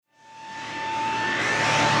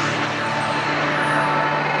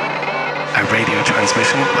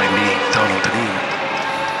transmission by me, Donald Deneen.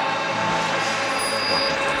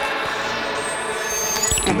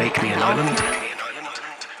 Make me an island.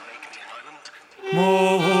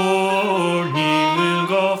 Morning will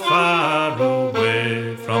go far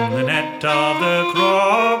away from the net of the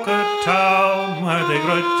crooked town, where they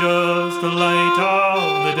grudge the light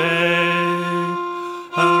of the day.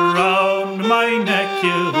 Around my neck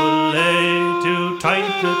you will lay two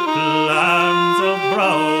tight little arms of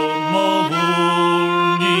brown.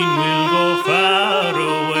 Morning will go far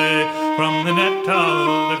away from the net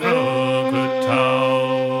of the crooked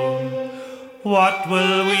town. What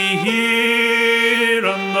will we hear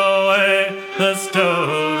on the way? The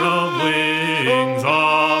stir of wings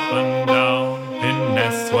up and down in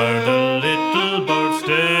nests where the little birds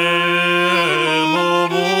stay.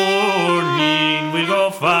 Morning we'll go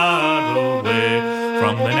far away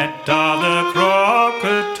from the net of the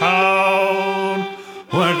crooked town,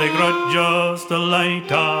 where they grudge us the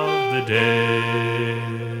light of the day.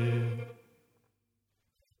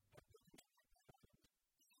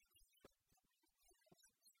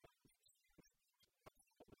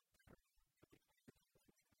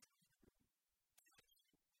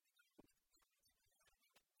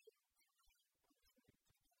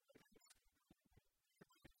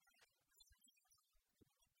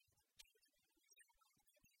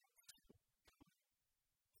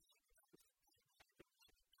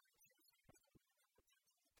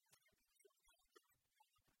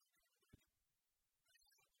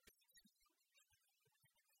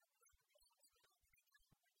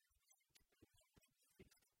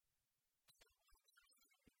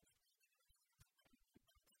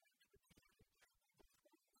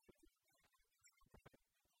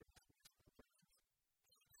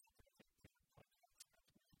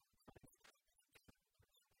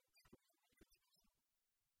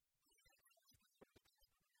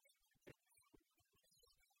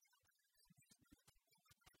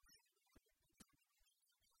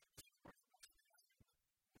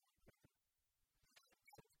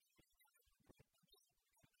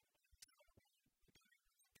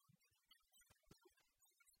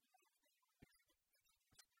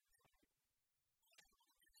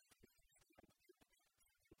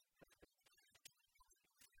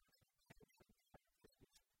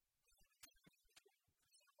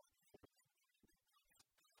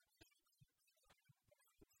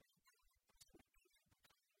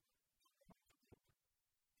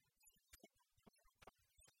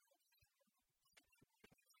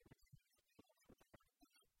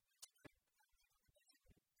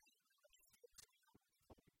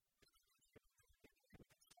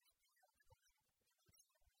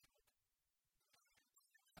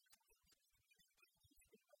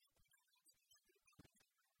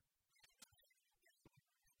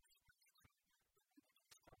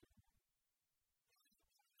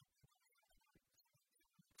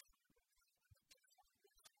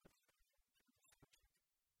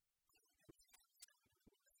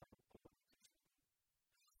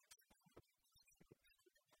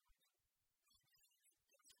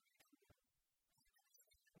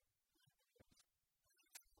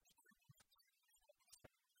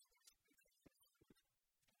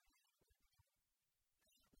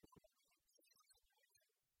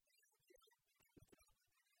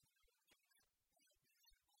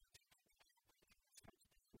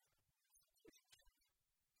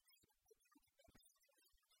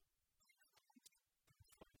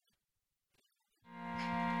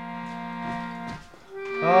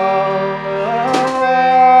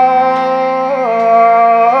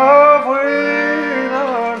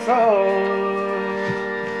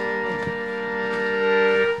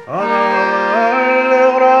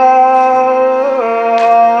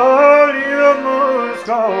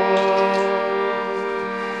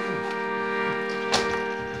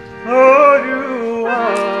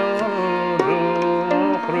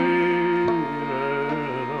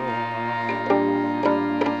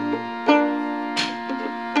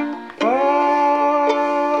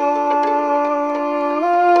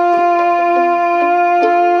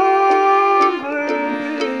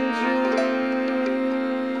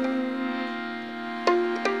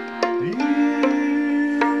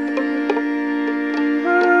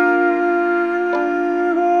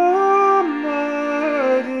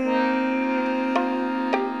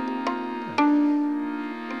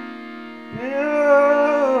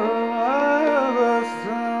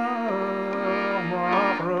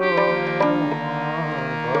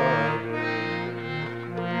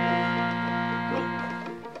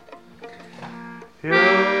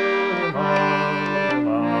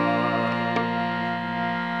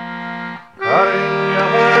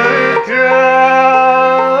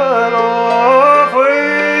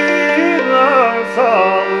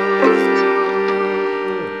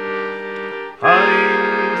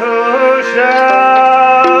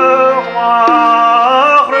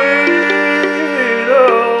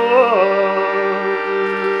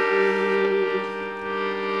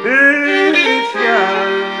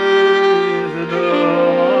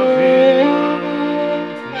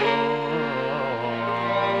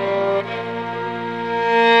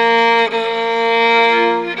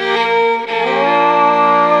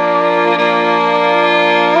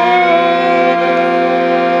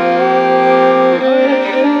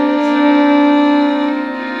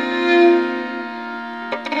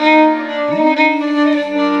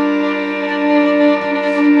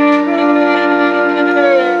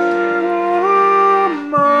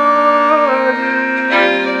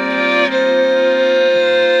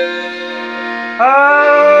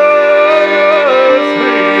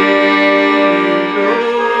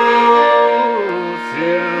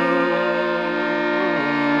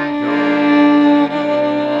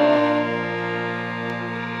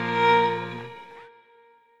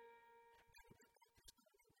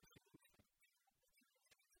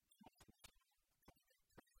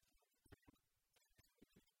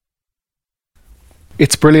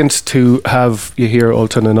 it's brilliant to have you here,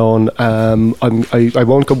 Ultan and Owen. I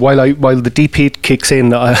won't go while the deep heat kicks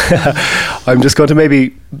in. I'm just going to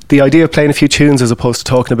maybe the idea of playing a few tunes as opposed to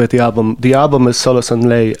talking about the album. The album is Solace and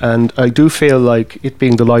Lay, and I do feel like it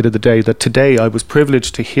being the light of the day that today I was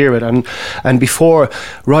privileged to hear it, and before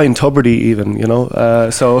Ryan Tubridy even,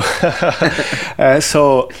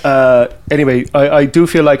 anyway, I do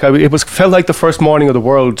feel like felt like the first morning of the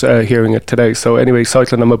world hearing it today. So anyway,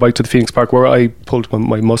 cycling on my bike to the Phoenix Park where I pulled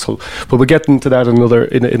my muscle, but we'll get into that in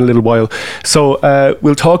a little while. So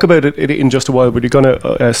we'll talk about it in just a while, but you're going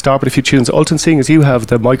to start with a few tunes. Ultan, seeing as you have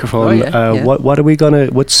the microphone,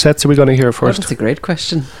 what sets are we going to hear first? That's a great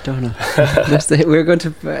question, Donald. We're going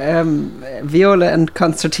to viola and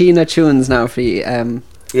concertina tunes now for you.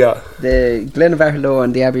 The Glenvarlow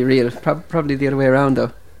and the Abbey Reel, probably the other way around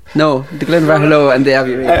though. No, the Glenvarlow and the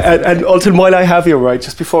Abbey Reel. And Ultan, while I have you, right,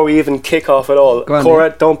 just before we even kick off at all,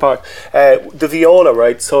 Cora, don't bark. The viola,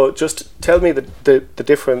 right, so just tell me the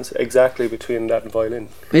difference exactly between that and violin.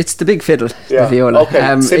 It's the big fiddle, the viola.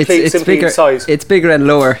 Okay, simply bigger, size. It's bigger and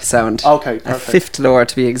lower sound. Okay, perfect. A fifth lower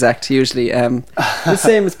to be exact, usually. The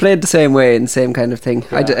same, it's played the same way and same kind of thing.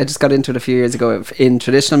 Yeah. I just got into it a few years ago in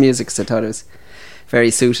traditional music, because I thought it was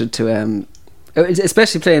very suited to...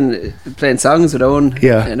 especially playing songs with Owen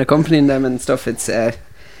and accompanying them and stuff. It's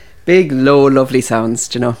big, low, lovely sounds,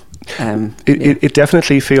 It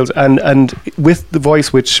definitely feels, and with the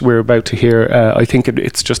voice which we're about to hear, I think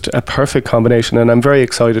it's just a perfect combination, and I'm very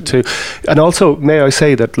excited too. And also, may I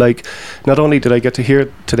say that, like, not only did I get to hear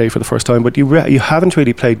it today for the first time, but you haven't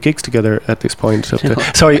really played gigs together at this point.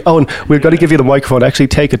 Sorry, Owen, we're going to give you the microphone. Actually,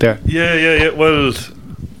 take it there. Yeah. Well,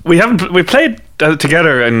 we played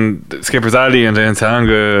together in Skipper's Alley and in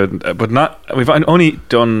Sanga, but we've only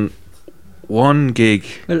done one gig.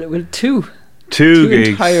 Well, two gigs.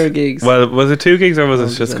 Entire gigs. Well, was it 2 gigs or was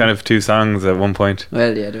it just kind of 2 songs at one point?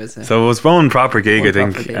 Well, yeah, there was. So it was one proper gig, I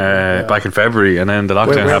think, back in February, and then the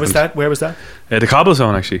lockdown happened. Where was that? The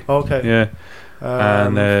Cobblestone, actually. Okay.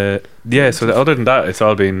 Yeah. So other than that, it's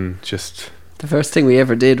all been just... The first thing we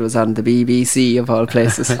ever did was on the BBC, of all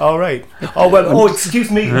places. All right. Oh,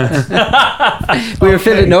 excuse me. We were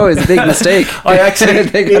feeling, no, it was a big mistake. I actually,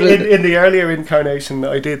 in the earlier incarnation,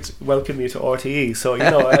 I did welcome you to RTE, so, it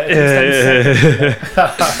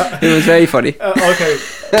was very funny. Okay.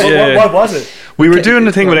 What was it? We were doing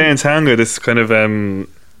the thing with Aon Sanga, this kind of...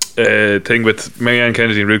 thing with Marianne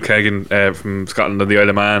Kennedy and Ruth Kagan from Scotland and the Isle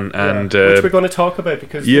of Man, and which we're going to talk about,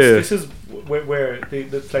 because this is where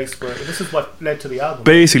the place where this is what led to the album.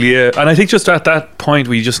 Basically, yeah. And I think just at that point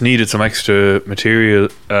we just needed some extra material,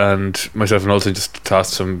 and myself and Ultan just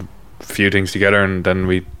tossed some few things together, and then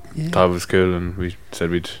we thought it was cool, and we said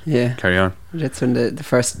we'd carry on. That's when the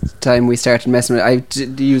first time we started messing with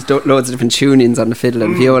it. I used loads of different tunings on the fiddle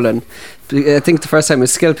and viola, and I think the first time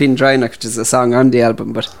was Skilpeen Drynock, which is a song on the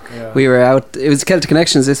album, but we were out, it was Celtic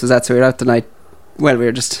Connections, so we were out the night. Well, we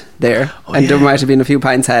were just there, there might have been a few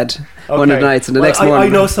pints had one of the nights, and the next morning. I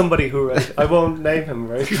know somebody who, I won't name him,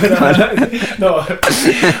 right? But,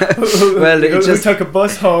 who took a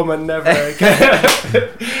bus home and never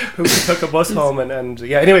who took a bus home and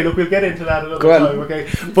anyway, look, we'll get into that another time, okay?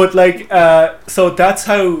 But so that's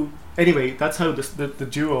how. Anyway, that's how the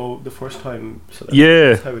duo the first time. So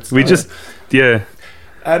that's how it started. We just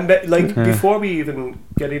And before we even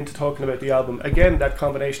get into talking about the album, again, that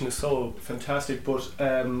combination is so fantastic. But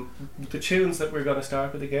the tunes that we're going to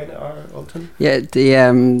start with again are, Ultan? Yeah, the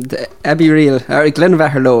Abbey Reel, or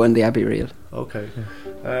Glenvarlow and the Abbey Reel. Okay.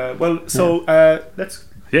 Let's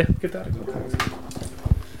give that a go. Thanks.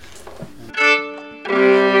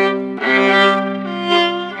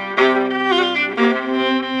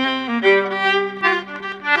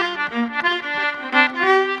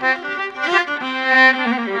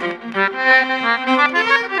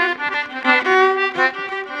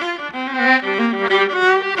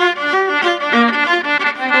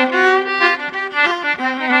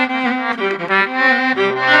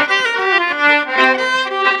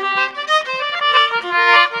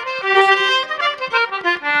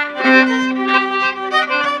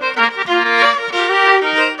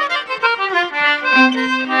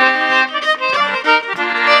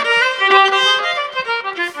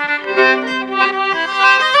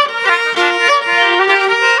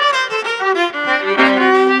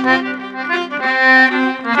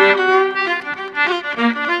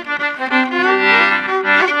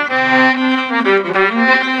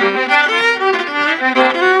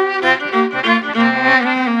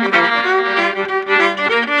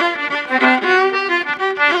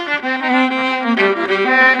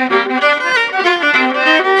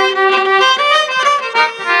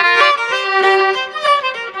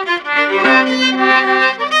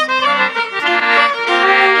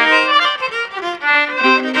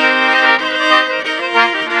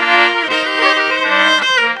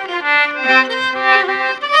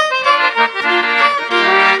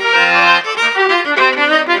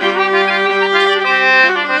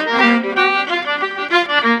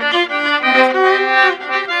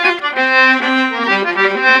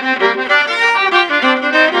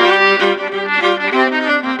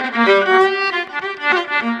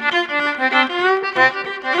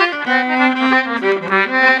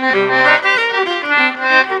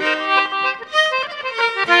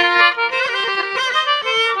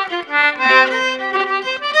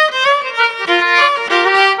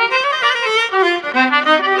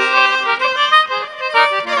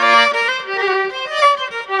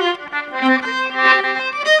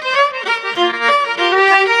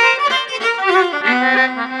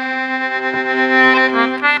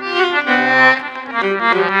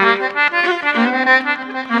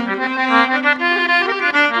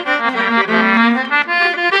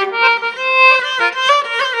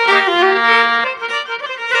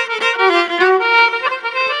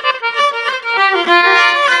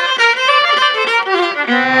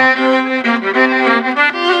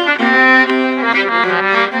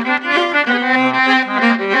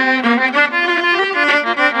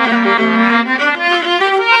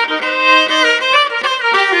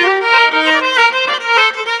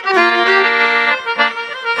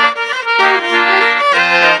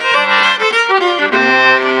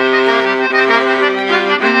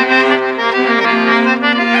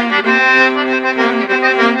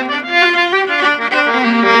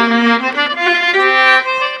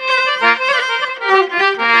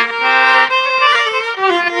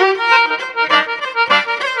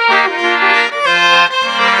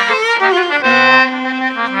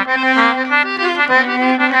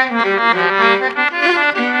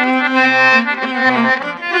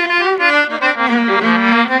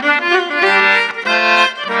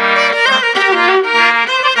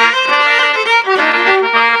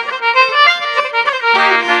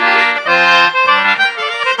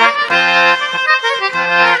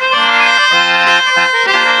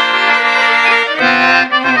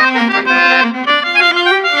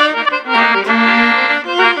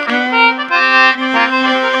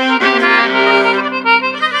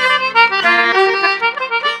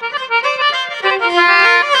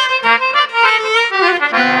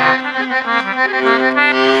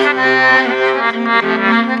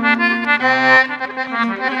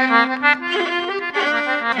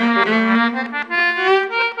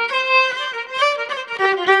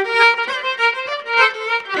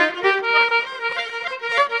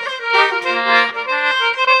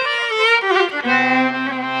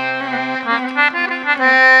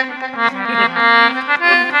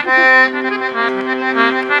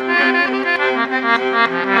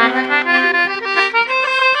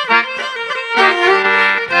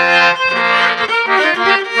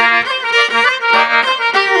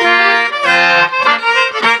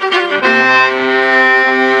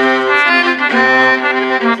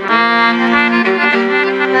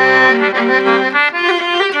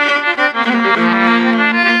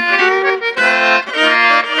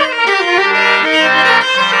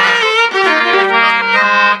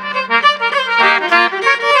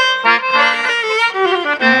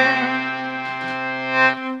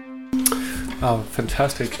 Oh,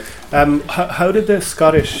 fantastic! How did the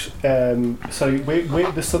Scottish? The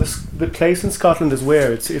place in Scotland is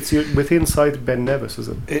where it's within inside Ben Nevis, is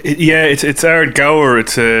it? It's Ard Gower.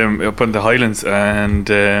 It's up in the Highlands, and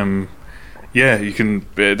you can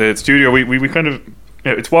the studio. We kind of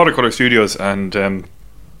it's Watercolour Studios, and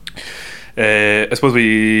I suppose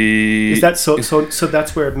we is that so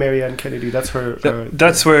that's where Marianne Kennedy. That's her.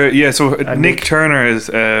 That's where So Nick Turner is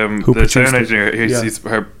the sound engineer. He's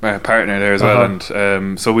her partner there as well,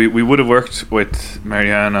 and so we would have worked with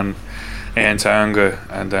Marianne on Ensanga,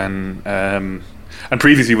 and then and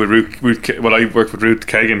previously with Ruth. I worked with Ruth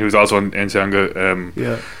Kagan, who's also on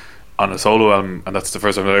Ensanga. On a solo album, and that's the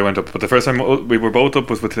first time that I went up. But the first time we were both up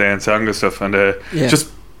was with the Ensanga stuff, and just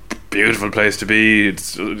beautiful place to be.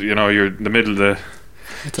 It's you're in the middle of the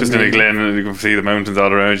just in a glen, and you can see the mountains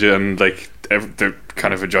all around you, and like they're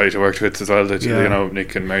kind of a joy to work with as well. That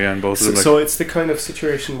Nick and Marianne both. So it's the kind of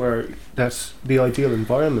situation where that's the ideal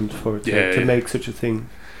environment for to make such a thing.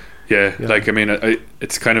 Yeah. Like I mean,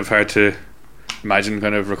 it's kind of hard to imagine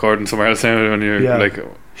kind of recording somewhere else now when you're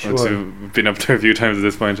once you've been up there a few times at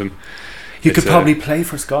this point, and you could probably play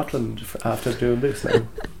for Scotland after doing this now.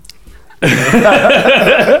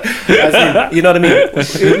 You know what I mean?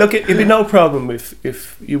 Look, it'd be no problem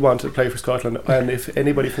if you want to play for Scotland, and if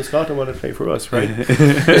anybody from Scotland want to play for us, right?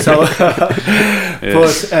 So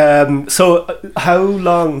how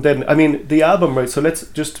long then? I mean, the album, right? So let's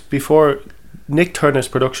just before Nick Turner's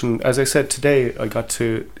production. As I said today, I got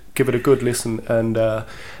to give it a good listen, and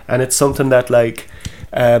it's something that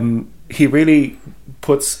he really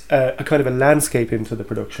puts a kind of a landscape into the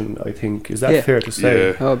production, I think. Is that fair to say?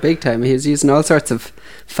 Yeah. Oh, big time. He was using all sorts of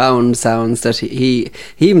found sounds that he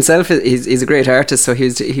himself he's a great artist, so he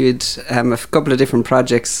would a couple of different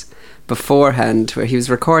projects beforehand where he was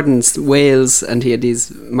recording whales, and he had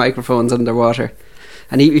these microphones underwater.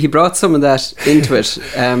 And he brought some of that into it.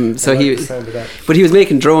 But he was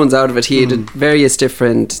making drones out of it. He did various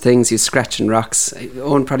different things. He was scratching rocks.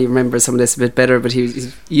 Owen probably remembers some of this a bit better, but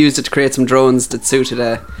he used it to create some drones that suited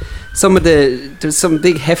there's some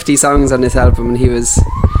big hefty songs on this album, and he was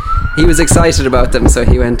excited about them, so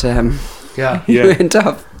he went he went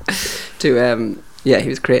off to he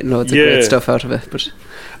was creating loads of great stuff out of it.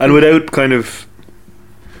 And without kind of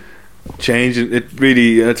changing it,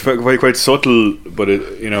 really, it's quite subtle, but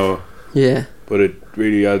but it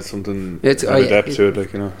really adds something depth to it,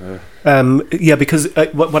 because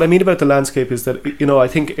what I mean about the landscape is that I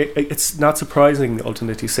think it's not surprising, Ultan,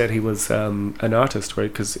 that he said he was an artist,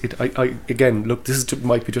 right? Because I again, look,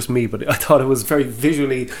 might be just me, but I thought it was very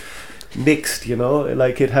visually mixed,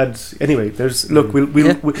 like it had. Anyway,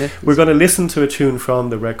 we're going to listen to a tune from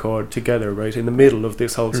the record together, right, in the middle of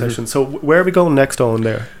this whole session. So where are we going next on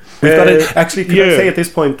there? We've got to actually. Can I say at this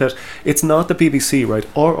point that it's not the BBC, right,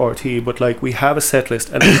 or RT, but we have a set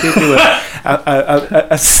list, and we did do a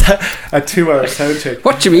 2-hour sound check.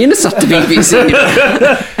 What do you mean it's not the BBC?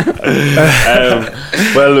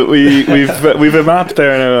 Well, we've a map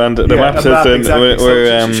there now, and the map says exactly.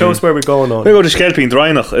 Show us where we're going on. We go to Skelpin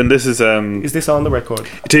Drynach, and this is. Is this on the record?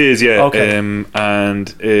 It is, yeah. Okay.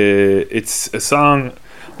 And it's a song.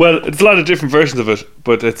 Well, it's a lot of different versions of it,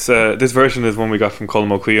 but it's this version is one we got from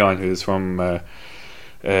Colm O'Quillan, who's from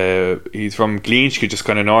he's from Glínske, just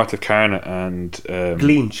kind of north of Carna, and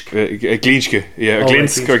Glínske,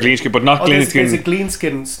 or Glínske, but not Glínske. There's a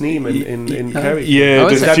Glínske Sneem in Kerry. Yeah,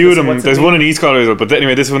 there's a few of them. There's one in East Galway, but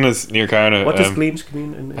anyway, this one is near Carna. What does Glínske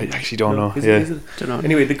mean? I actually don't know. Don't know.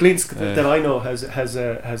 Anyway, the Glínske that I know has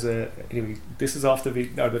a anyway. This is off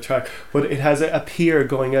the track, but it has a pier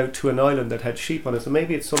going out to an island that had sheep on it. So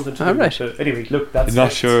maybe it's something to do with it. Anyway, look, that's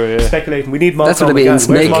not sure. Yeah. Speculating. We need Moncon. That's what it means.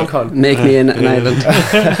 Make me an island.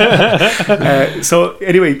 So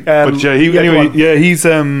anyway, but he's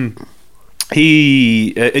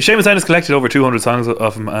Seamus Ennis collected over 200 songs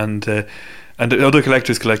of him, and the other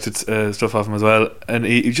collectors collected stuff of him as well. And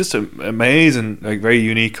he's just an amazing, like very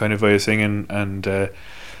unique kind of way of singing, and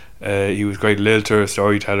he was a great lilter,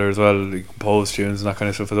 storyteller as well. He composed tunes and that kind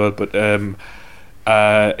of stuff as well. But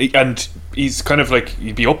and he's kind of like,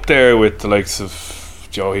 he'd be up there with the likes of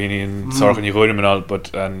Joe Heaney and Sorkin Yehudim and all,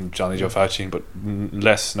 and Johnny Joe Facci, but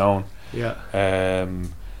less known. Yeah.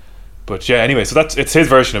 But yeah, anyway, so it's his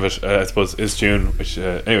version of it, I suppose, is June, which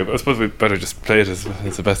anyway, I suppose we better just play it as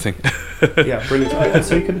it's the best thing. Yeah, brilliant.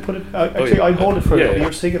 So you can put it actually, I'll hold it for you.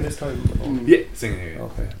 You're singing this time. Yeah, singing here.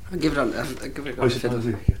 Okay. I'll give it on. I'll give it on. I should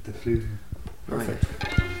get the flute. Perfect.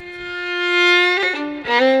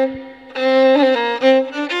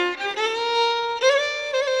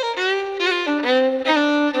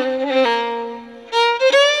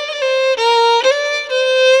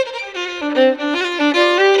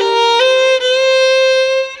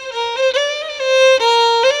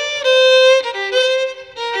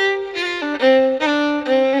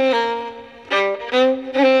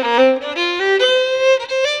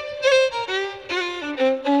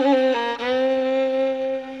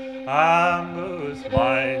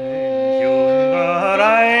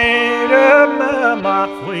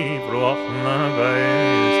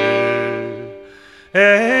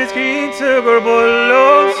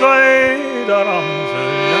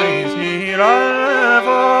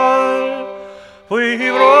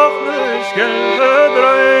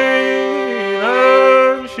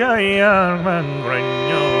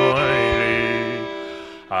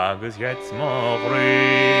 Agus jetzt mal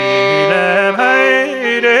frühlem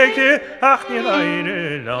heideke, ach die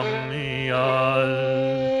Leide lammial.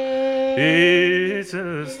 Is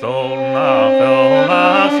es doch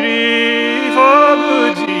nach Schrief,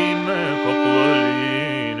 Gudine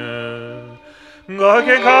Koppeline.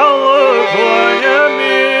 Gake kalle koine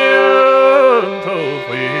mir, to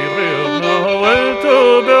fribril no el to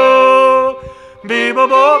go. Biba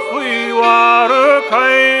bof we ware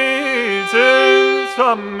kaiser.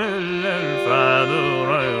 Sammel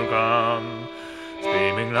fædregan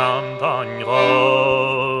Spiming land an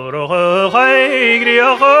røre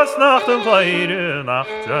Reigriachos nachten feire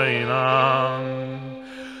nachteinan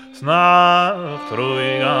Snacht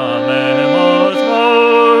ruigan mos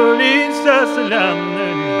molins des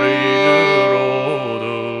länden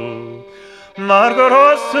Riederodo Margar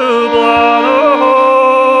hosse blano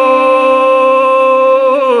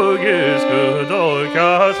Gis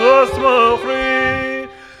gudolkas was mofri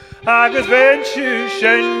Agus ventu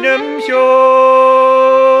shennem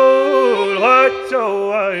hjol Hatto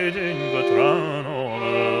aidin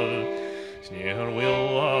gotranona Sneer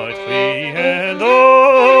will at free and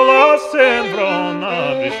all us and bronna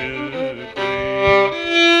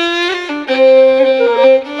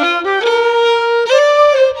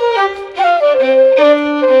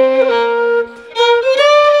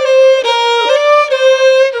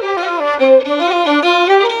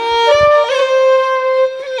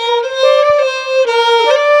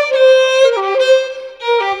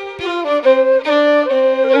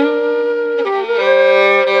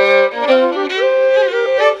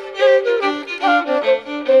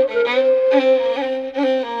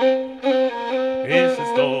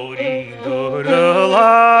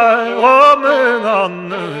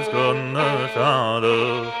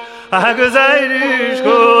Agus Irish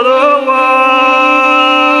go the war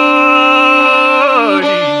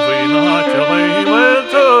Frin hat jeg vel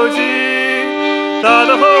togi Da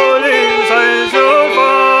the holy sign so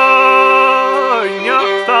far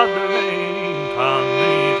Njakt at the vein kan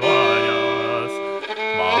vi tvajas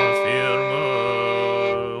Mas firme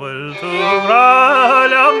vel to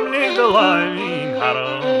braljam the line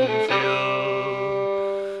haram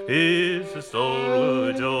Is the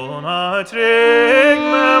store Jonah treg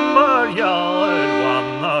Maryar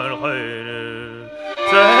vannar høyre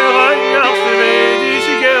Sæveias ved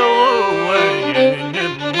ikke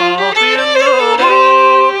gjelden Matin og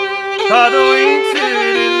Ta du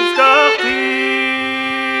inntil skakti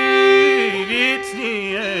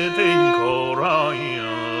Vitsnige den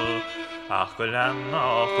koraia Akkelan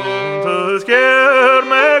akkuntes ger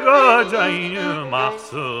meg at jeg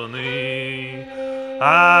maksuni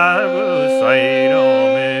Agus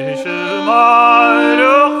eirom ikke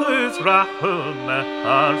marus rahme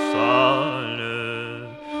arsale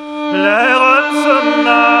Læren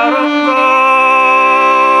sønnaren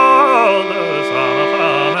gale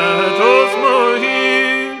Sahamet hos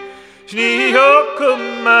muhin Sni høkken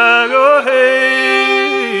meg og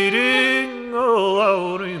heiring Og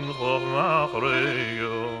laurin khornach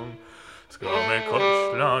regen Skal med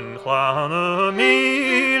korslan khane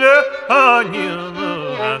mile Anjene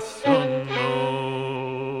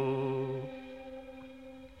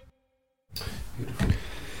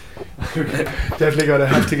Definitely gonna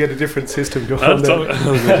have to get a different system going on That's all-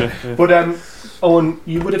 there. yeah. But Owen,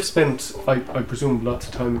 you would have spent, I presume, lots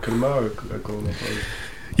of time in Connemara growing up. Or?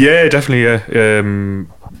 Yeah, definitely. Yeah.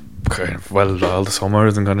 Kind of, well, all the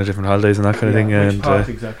summers and kind of different holidays and that kind of thing. Which And part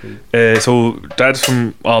exactly? so Dad's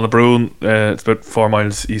from Allnabroon. It's about 4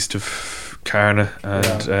 miles east of Carna,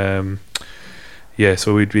 and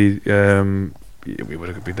so we'd be. We would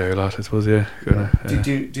have been there a lot, I suppose. Yeah. Did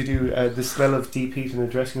you the smell of deep heat in the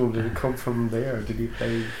dressing room? Did it come from there? Did you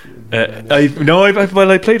play? I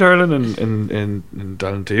played hurling in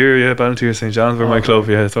Ballantyre. Yeah, Ballantyre St John's were my club.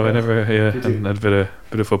 Yeah, so I never. Yeah, and had a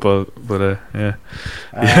bit of football, but yeah.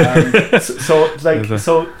 So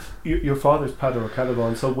your father's Padder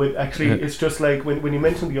O'Callaghan. So it's just like when you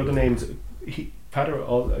mentioned the other names, Padder,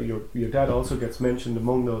 your dad also gets mentioned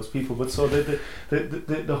among those people. But so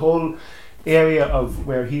the whole area of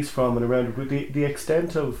where he's from and around the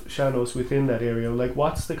extent of Sean-Nós within that area, like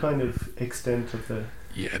what's the kind of extent of the?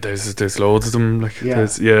 Yeah, there's loads of them. Like I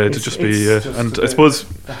suppose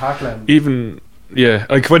the heartland. Even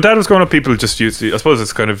like when Dad was growing up, people just used to. I suppose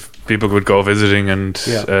it's kind of people would go visiting and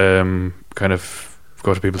kind of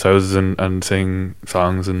go to people's houses and sing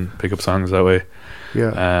songs and pick up songs that way.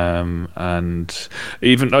 Yeah. And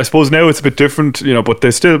even I suppose now it's a bit different, but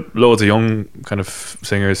there's still loads of young kind of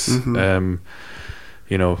singers, learning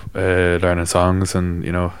songs and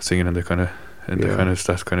singing in the kind of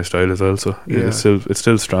that kind of style as well. So it's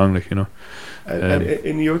still strong, like And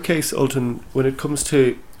in your case, Ultan, when it comes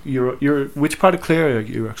to your which part of Clare are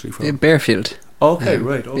you actually from? Bearfield. Okay,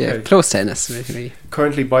 right. Okay. Yeah, close to Ennis, maybe.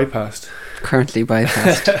 Currently bypassed.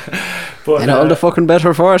 But all the fucking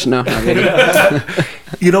better for it now.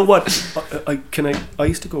 You know what? I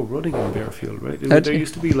used to go running in Bearfield, right? There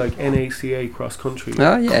used to be like NACA cross country.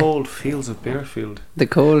 Oh, yeah. Cold fields of Bearfield. The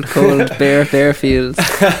cold bare fields.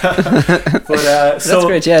 But that's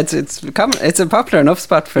great. Yeah, it's common. It's a popular enough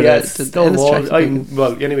spot for anyway,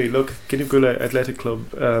 look, Kinnegula Athletic Club.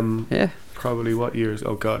 Probably what years?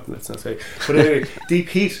 Oh God, let's not say. But anyway, deep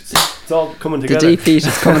heat. It's all coming together. The deep heat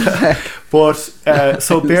is coming back. But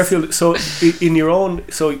so Bearfield. So in your own,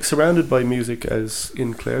 surrounded by music as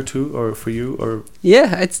in Clare too, or for you, or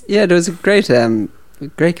there was a great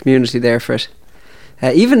community there for it.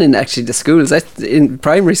 Even in actually the schools, in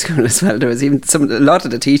primary school as well, there was even a lot of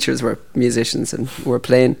the teachers were musicians and were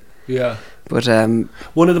playing. Yeah. But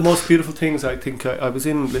one of the most beautiful things I think I was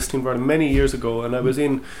in Listening Brown many years ago, and I was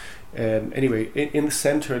in. Anyway, in the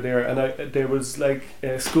centre there, and there was like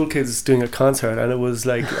school kids doing a concert, and it was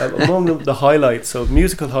like among the highlights of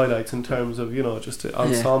musical highlights in terms of just the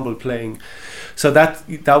ensemble playing. So that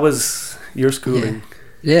was your schooling.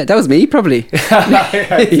 Yeah, that was me probably.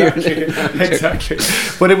 Exactly.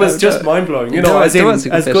 But it was just mind blowing, as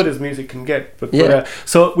good as music can get. But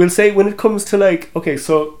so we'll say when it comes to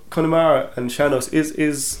so Connemara and Sean-Nós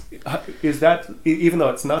is that, even though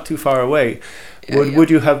it's not too far away. Would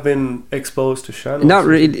you have been exposed to Sean-Nós? Not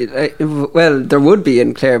really. Well, there would be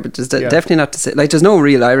in Clare, but there's definitely not to say. Like, there's no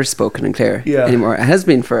real Irish spoken in Clare anymore. It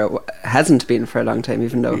hasn't been for a long time,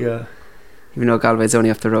 even though Galway's only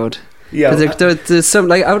up the road. Yeah, there's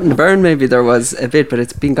some out in Bern maybe there was a bit, but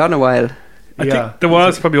it's been gone a while. I think there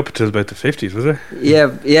was probably up until about the 50s, was it?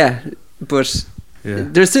 Yeah, but. Yeah.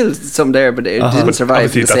 There's still some there, but it didn't survive.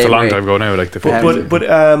 Obviously, that's a long time ago now. Like the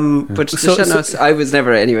Sean-Nós, I was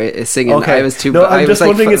never anyway singing. Okay. I was too. No, I'm just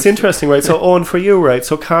wondering. It's interesting, right? So, Owen, for you, right?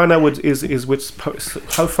 So, Carna is which?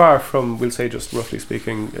 How far from? We'll say, just roughly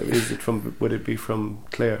speaking, is it from? Would it be from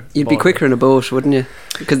Clare? You'd be quicker in a boat, wouldn't you?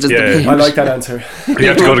 Because I like that answer. You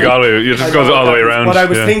have to go to Galway. You just go all the way around. What I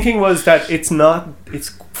was thinking was that it's not. It's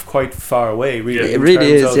quite far away, really. Yeah, it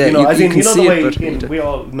really is. You can see it, but we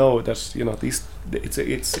all know that these. It's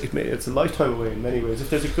a lifetime away in many ways. If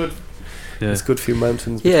there's there's a good few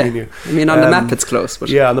mountains between you. I mean, on the map it's close,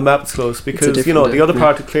 but on the map it's close because the other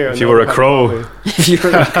part of Clare. If you were a crow, if you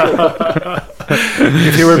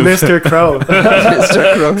were Mr. Crow,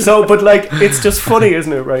 Mr. Crow. So, but it's just funny,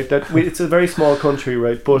 isn't it? Right, that it's a very small country,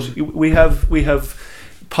 right? But we have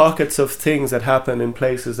pockets of things that happen in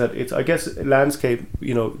places that I guess landscape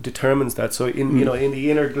determines that. So in in the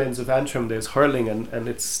inner glens of Antrim there's hurling and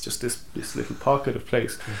it's just this little pocket of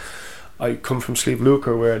place. I come from Slieve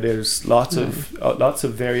Luker where there's lots of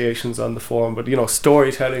variations on the form, but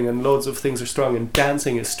storytelling and loads of things are strong and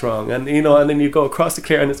dancing is strong, and and then you go across the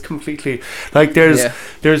Clare and it's completely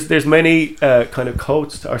there's many kind of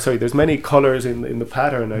coats there's many colours in the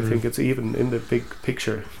pattern. I think it's even in the big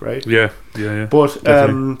picture, right? Yeah. But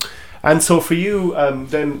and so for you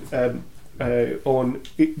then on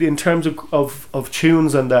in terms of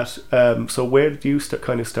tunes and that. So where did you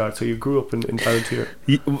kind of start? So you grew up in Ballantyre.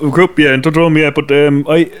 We grew up, in Dundrum, but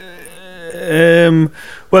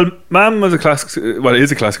well, Mam was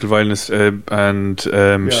is a classical violinist, and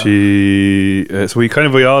she. So we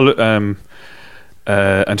all,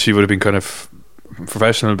 and she would have been kind of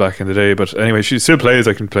professional back in the day, but anyway, she still plays.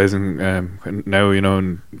 Like, plays in now,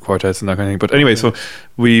 in quartets and that kind of thing. But anyway, so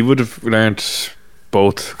we would have learnt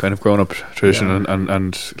both kind of grown up traditional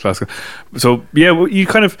and classical. So you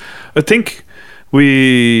kind of, I think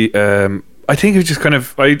we, I think it just kind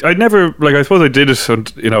of, I'd never, like, I suppose I did it,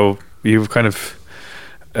 and you've kind of,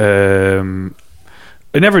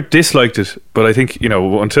 I never disliked it, but I think,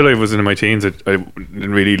 until I was in my teens, I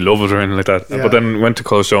didn't really love it or anything like that. Yeah. But then went to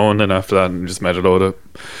Colshawn, and after that, and just met a load of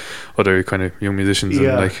other kind of young musicians, and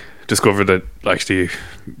like discovered that actually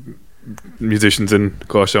musicians in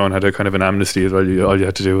Colshawn had a kind of an amnesty as well. All you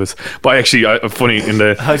had to do was, but actually, funny in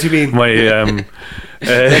the. How do you mean? My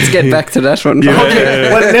let's get back to that one. Okay,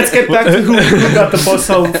 well, let's get back to who got the bus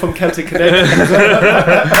home from Celtic Connect.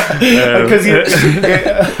 Because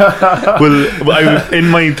well, in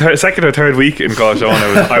my second or third week in Colshawn,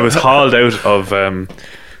 I was hauled out of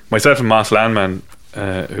myself and Moss Landman,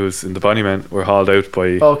 who was in the Bonnymen, were hauled out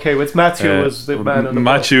by. Okay, with Matthew was the man on the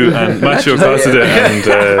Matthew bus. And Matthew Cossida and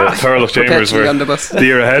Thurlough Chambers were the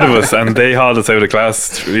year ahead of us, and they hauled us out of class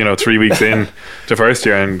 3 weeks in to first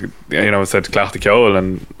year, and said Clach the Ceol,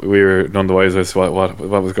 and we were none the wiser as what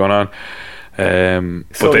was going on.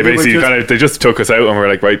 But they basically they just took us out, and we were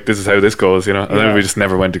like, right, this is how this goes, and then we just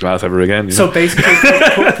never went to class ever again. So basically,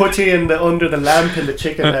 put you in under the lamp in the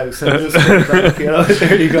chicken house, and just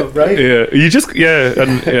there you go, right? Yeah, you just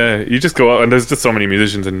you just go out, and there's just so many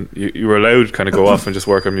musicians, and you were allowed to kind of go off and just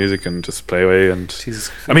work on music and just play away. And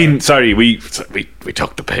Jesus, I mean, sorry, we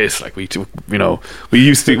took the piss, like we got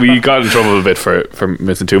in trouble a bit for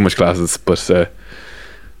missing too much classes, but.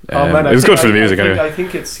 Man, it was good for the music anyway. I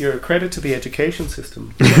think it's your credit to the education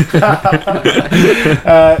system.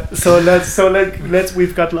 Let's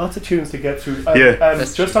we've got lots of tunes to get through.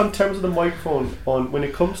 Just on terms of the microphone, when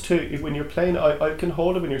it comes to when you're playing, I can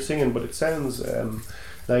hold it when you're singing, but it sounds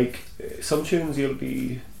like some tunes you'll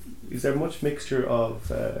be. Is there much mixture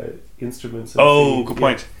of instruments? Good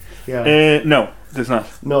point. Yeah. No, there's not.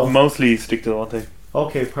 No, mostly stick to the one thing.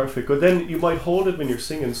 Okay, perfect. But then you might hold it when you're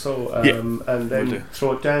singing, and then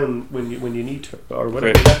throw it down when you need to, or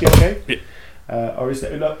whatever. Would that be okay? Yeah. Or is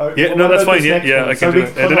that? That's fine. Yeah, I can do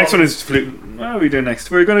it. The next one is flute. What we do next?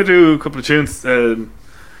 We're going to do a couple of tunes.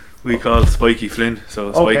 We call Spiky Flynn.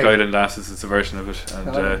 So Spike Island Lasses is a version of it,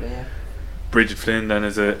 and Bridget Flynn then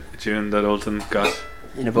is a tune that Olton got.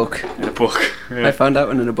 In a book. Yeah. I found that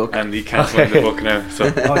one in a book. And he can't find the book now.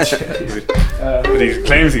 So. But he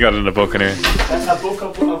claims he got it in a book anyway. A book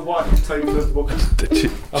of what type of book? The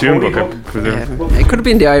tune book, I presume. It could have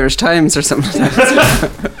been the Irish Times or something like that.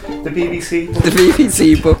 The BBC book. The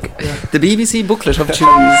BBC book. Yeah. The BBC booklet of tunes.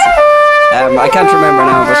 I can't remember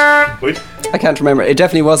now, but... Wait. I can't remember. It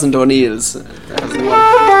definitely wasn't O'Neill's. That was the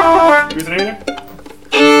one. Who's the name there?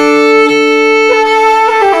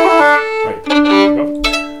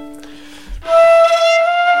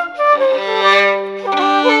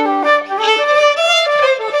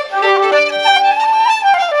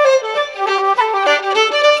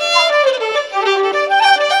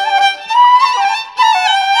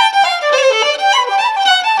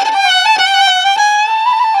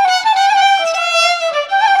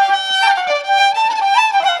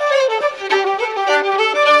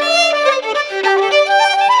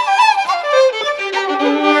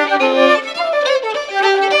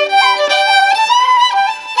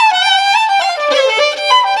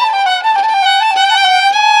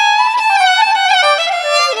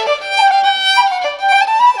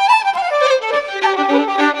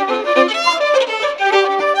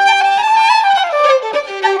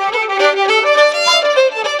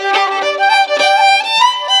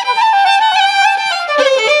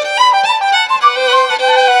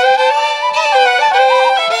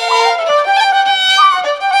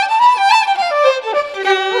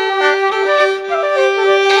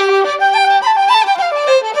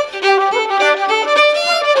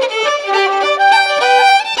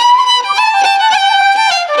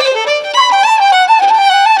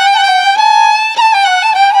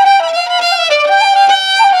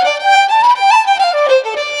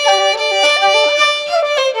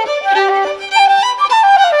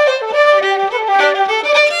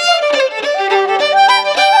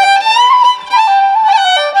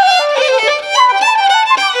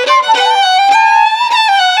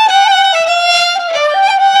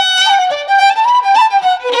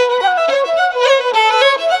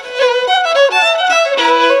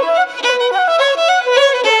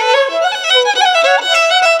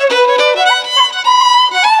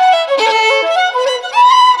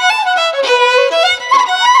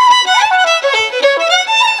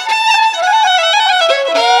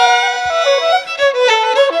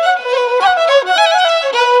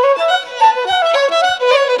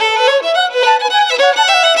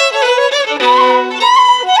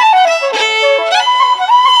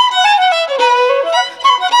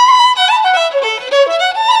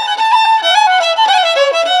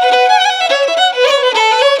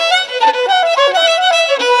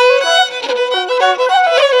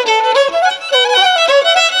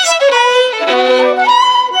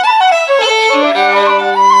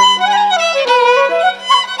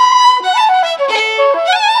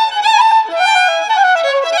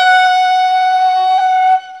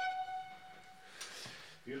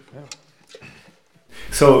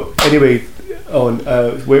 So anyway, Owen,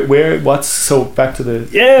 where what's so back to the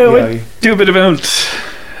we do a bit about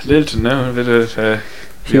Lilton now, a bit of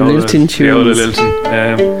Lilton tunes. Viola Lilton.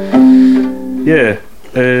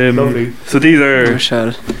 Lovely. So these are Marshall.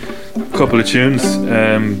 a couple of tunes.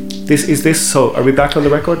 This so are we back on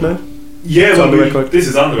the record now? Yeah, It's on the record. This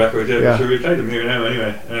is on the record. Yeah. Sure, we play them here now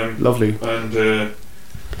anyway. Lovely. And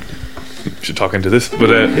should talk into this,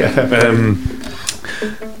 but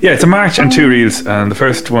it's a march and 2 reels, and the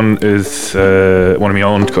first one is one of my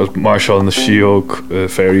own called Marshall and the Sheoak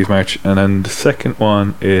Fairies March, and then the second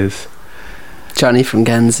one is Johnny from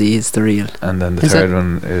Gansey is the reel. And then the Is third it?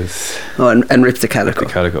 one is and Rip the Calico.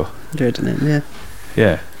 the Calico. They're the name,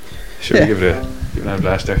 Yeah. Should Yeah. we give it a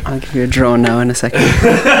blast there? I'll give you a drone now in a second.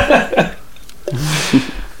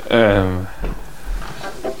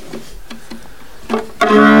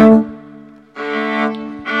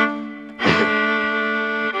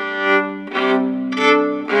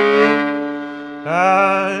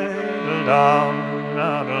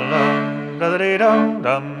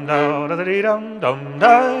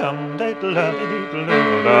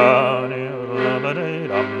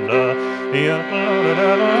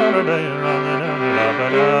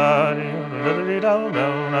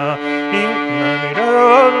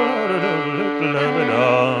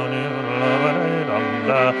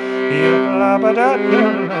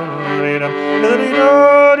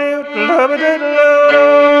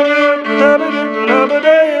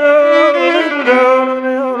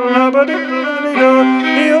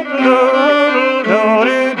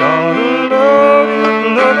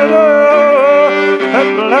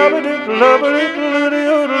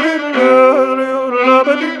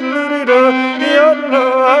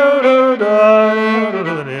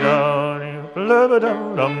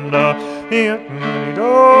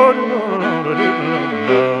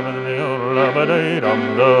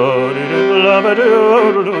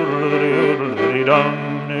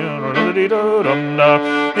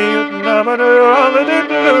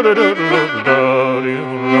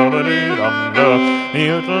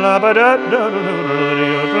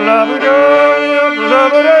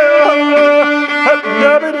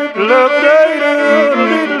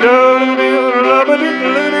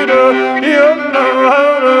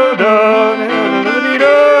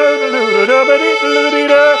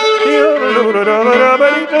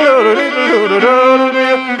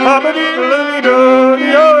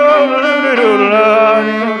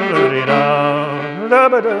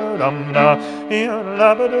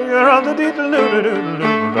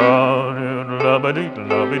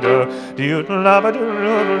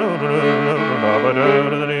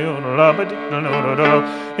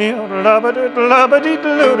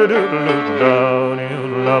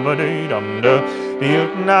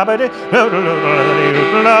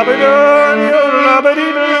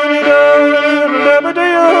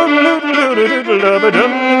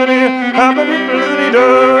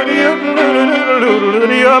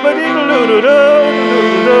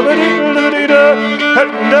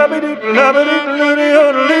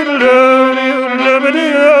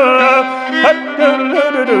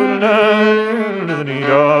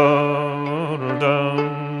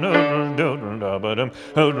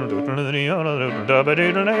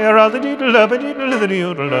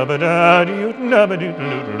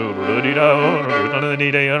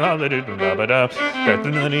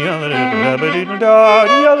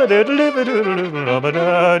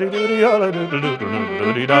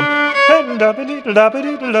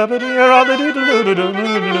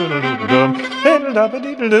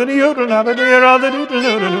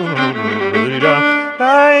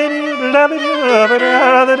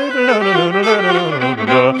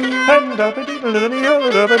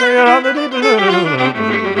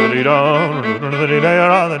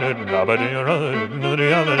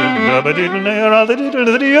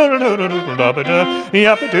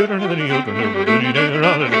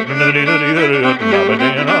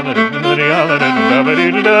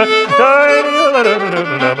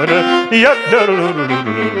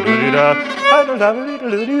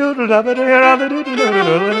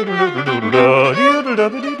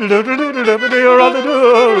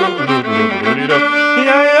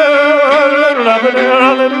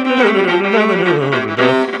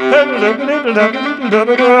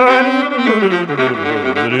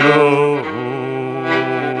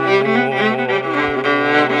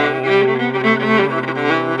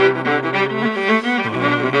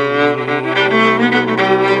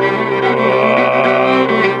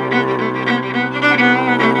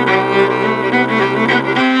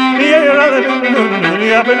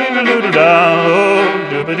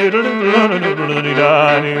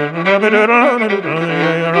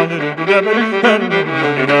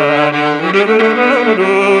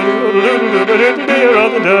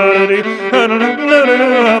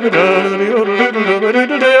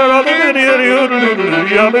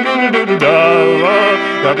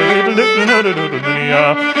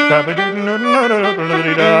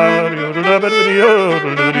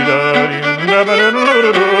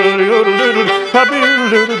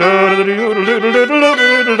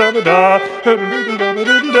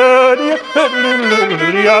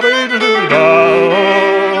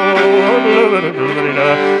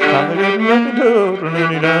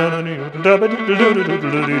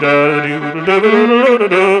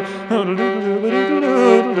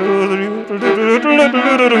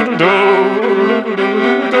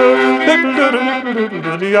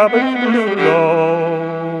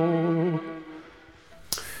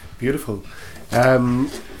 Beautiful.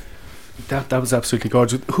 That was absolutely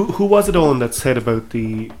gorgeous. Who was it, Owen, that said about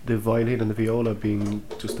the violin and the viola being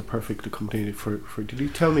just the perfect accompaniment for did you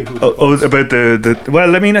tell me who that was? About the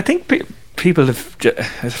well, I mean, I think people have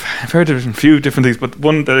I've heard of a few different things, but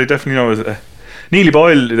one that I definitely know is Neely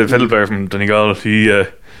Boyle, the fiddle player from Donegal.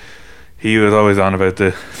 He was always on about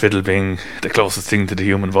the fiddle being the closest thing to the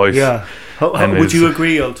human voice. Yeah. How would you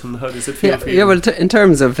agree, Ultan? How does it feel for you? Yeah, well, in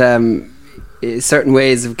terms of certain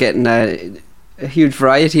ways of getting a huge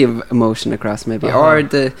variety of emotion across, maybe,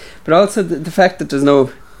 but also the fact that there's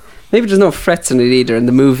no frets in it either, and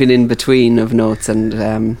the moving in between of notes,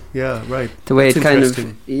 and yeah, right. The way it kind of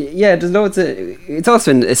there's loads of. It's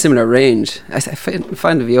also in a similar range. I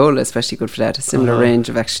find the viola especially good for that. A similar range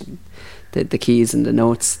of actually the keys and the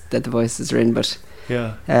notes that the voices are in, but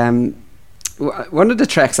yeah. One of the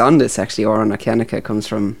tracks on this, actually, Oran Oceanica, comes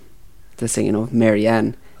from the singing of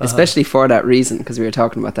Marianne, especially for that reason, because we were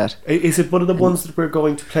talking about that. Is it one of the ones that we're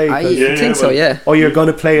going to play? I think so, yeah. Oh, you're going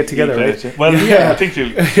to play it together, right? Well, yeah, I think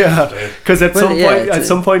you'll. Yeah, because at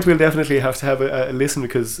some point we'll definitely have to have a listen,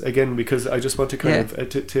 because I just want to kind of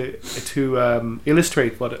to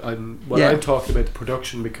illustrate what I'm talking about, the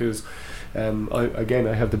production, because I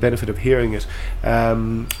have the benefit of hearing it.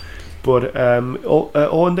 And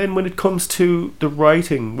then when it comes to the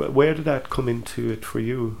writing, where did that come into it for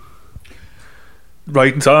you?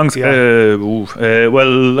 Writing songs? Yeah.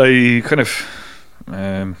 Well, I kind of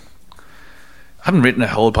haven't written a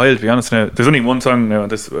whole pile, to be honest. Now there's only one song now on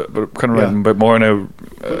this, but I'm kind of writing a bit more now.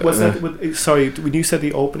 Was that sorry, when you said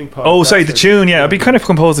the opening part? Oh, sorry, the tune. Yeah, I've been kind of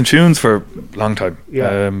composing tunes for a long time.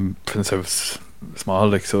 Yeah. Since I was small,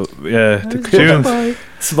 like, so. Yeah, the tunes.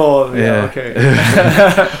 Small. Yeah. Okay.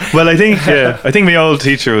 Well, I think my old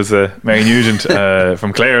teacher was Mary Nugent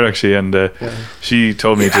from Clare, actually, and she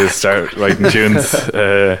told me to start writing tunes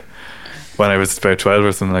when I was about 12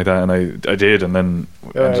 or something like that, and I did, and then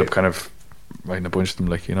ended up kind of writing a bunch of them,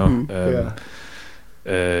 like, you know.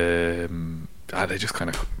 They just kind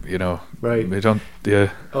of, you know, right. They don't.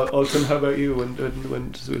 Yeah. Ultan, how about you? When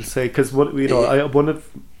we'll say, because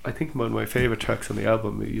I think one of my favourite tracks on the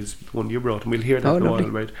album is one you brought, and we'll hear that in a while,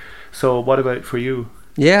 right? So what about for you?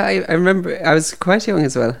 Yeah, I remember I was quite young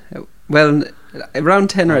as well. Well, around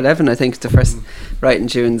 10 or 11, I think, the first writing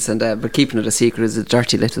tunes, and but keeping it a secret is a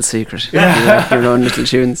dirty little secret. Your own little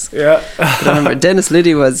tunes. Yeah. But I remember Dennis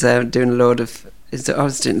Liddy was doing a load of. I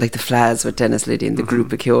was doing like the Flads with Dennis Liddy and the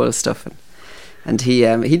group of Kjol stuff, and he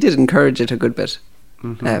did encourage it a good bit.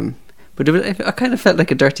 But I kind of felt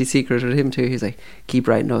like a dirty secret with him too. He's like, keep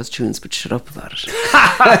writing those tunes, but shut up about it.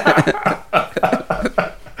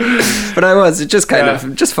 But I was just kind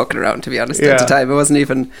of just fucking around, to be honest. At the time, there wasn't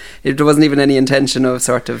even any intention of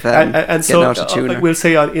sort of and getting so out a tuner. We'll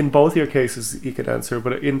say in both your cases you can answer,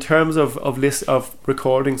 but in terms of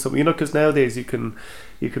recording something, you know, because nowadays you can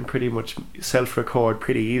pretty much self-record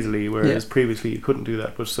pretty easily, whereas previously you couldn't do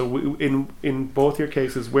that. But so in both your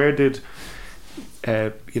cases, where did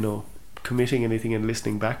committing anything and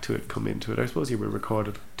listening back to it come into it? I suppose you were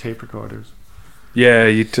recorded tape recorders. Yeah,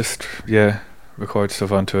 you just record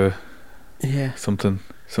stuff onto some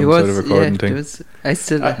sort of recording thing. And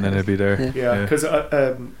then it'd be there. Yeah, because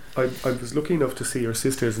I was lucky enough to see your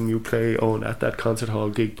sisters and you play Owen at that concert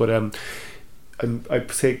hall gig, but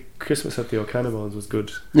I'd say Christmas at the O'Cannabons was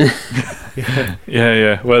good.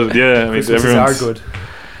 Yeah. Well, yeah, I mean, Christmases are good.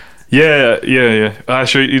 Yeah.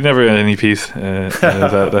 Sure, you never get any peace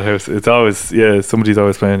that house. It's always somebody's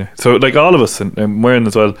always playing. So like all of us, and Muireann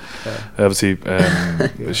as well. Obviously,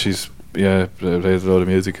 she's plays a lot of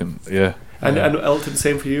music, and And Ultan,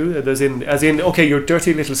 same for you. As in, okay, your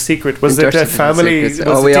dirty little secret. Was it a family? Was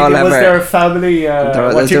there a family?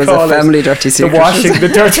 What do you call it? Family dirty secret. The washing, the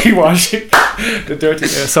dirty washing. The dirty.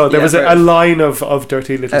 So there was a line of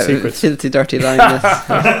dirty little secrets. Filthy, dirty line.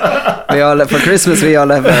 Yes. We all have, for Christmas. We all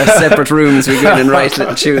have separate rooms. We go in and write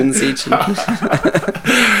little tunes each.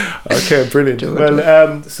 Okay, brilliant. Well,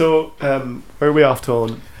 where are we off to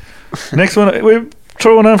on? Next one, we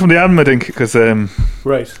throw one on from the album, I think, because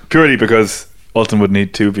right, purely because Ulton would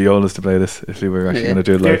need 2 violas to play this if we were actually going to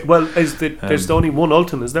do it live. Well, there's only one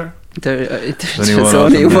Ulton, is there? There's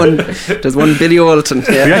only one. There's one Billy Ulton.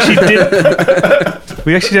 Yeah.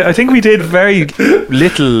 We actually did. I think we did very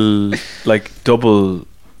little, like double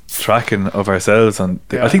tracking of ourselves on.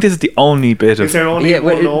 I think this is the only bit of. Is there only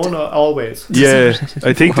one on always? Yeah,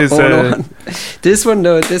 I think there's. This one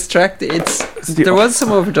though, this track, there was some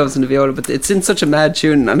overdubs in the viola, but it's in such a mad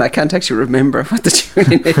tune, and I can't actually remember what the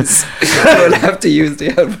tuning is. So I'll have to use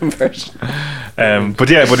the album version. But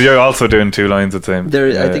you're also doing 2 lines at the same.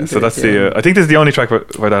 I think so. That's the. I think this is the only track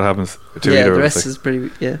where that happens. The rest is pretty.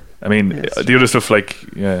 Yeah. I mean, the other stuff, like,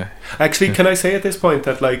 yeah. Actually, can I say at this point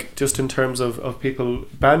that, like, just in terms of people,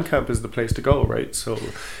 Bandcamp is the place to go, right? So,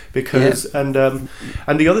 because and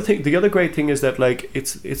the other great thing is that, like,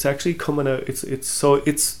 it's actually coming out. It's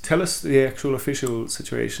tell us the actual official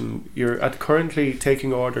situation. You're currently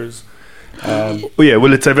taking orders.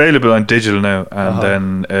 Well, it's available on digital now, and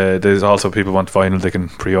then there's also people want vinyl, they can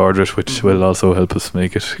pre-order it, which will also help us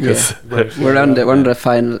make it. We're on the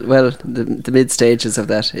final, the mid stages of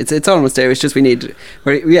that. It's almost there. It's just we're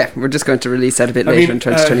just going to release that a bit later in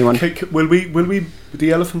 2021. Will we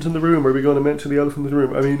the elephant in the room? Are we going to mention the elephant in the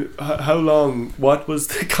room? I mean, how long? What was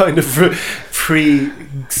the kind of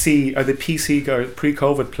pre-C or the PC or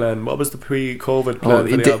pre-COVID plan? What was the pre-COVID plan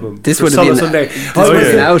for the album? This would have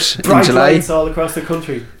been out in July. All across the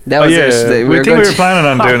country. That was it. We were planning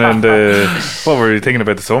on doing in the. What were you thinking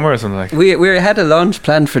about, the summer or something like? We had a launch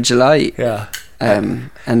planned for July. Yeah.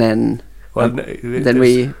 And then. Then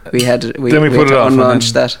we put it off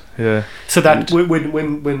unlaunched that. Yeah. So that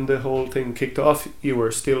when the whole thing kicked off, you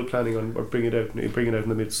were still planning on bringing it out in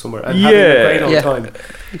the midsummer and having a great old time.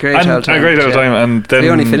 A great old time, and then we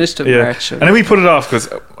only finished in March. And then we put it off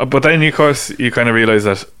but then of course you kind of realise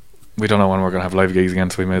that we don't know when we're going to have live gigs again,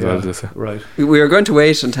 so we may as well do this. Right. We were going to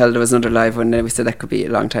wait until there was another live one, and we said that could be a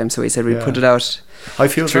long time, so we said we'd put it out. I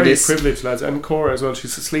feel very privileged, lads, and Cora as well.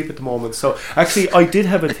 She's asleep at the moment. So actually, I did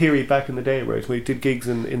have a theory back in the day, right? We did gigs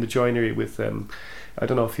in the joinery with I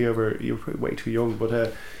don't know if you were way too young,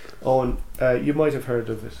 but Owen, you might have heard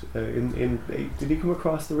of it. Did you come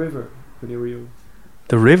across the river when you were young?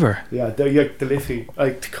 The river? Yeah, the Liffey,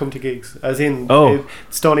 to come to gigs, as in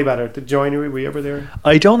Stony Batter, the joinery. Were you ever there?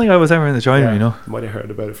 I don't think I was ever in the joinery. No, you might have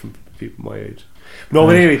heard about it from people my age. No,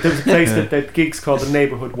 but anyway, there was a place that gigs called the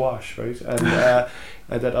Neighbourhood Wash, right, and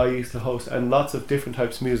that I used to host, and lots of different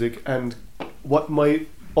types of music. And what my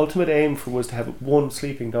ultimate aim was to have at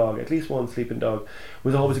least one sleeping dog,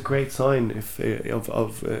 was always a great sign if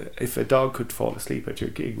a dog could fall asleep at your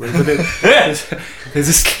gig. Right? But there's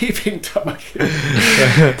a sleeping dog.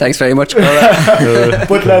 Thanks very much.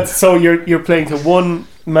 But lads, so you're playing to one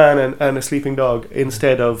man and a sleeping dog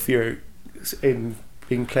instead of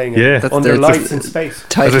being playing under lights in space.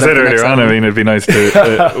 As I said earlier on, I mean, it'd be nice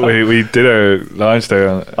to we did our launch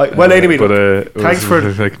there. Anyway, but thanks for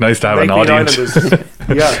like nice to have an audience.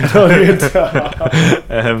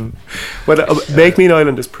 Make Me an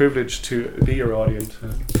Island is privileged to be your audience.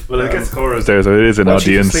 Well, I guess Cora's there, so it is an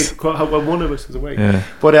audience. One of us is awake. Yeah.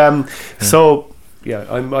 But so. Yeah,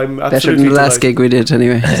 I'm absolutely better than the last gig we did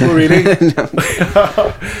anyway. Oh, really? The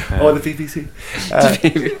BBC.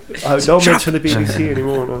 Don't mention the BBC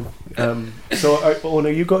anymore. No. So, Owen,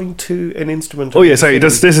 are you going to an instrument? Oh yeah, sorry.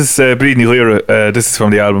 This is Bríd ní Ghaoire. This is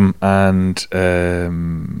from the album, and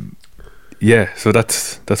so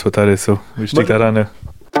that's what that is. So we should take that on now.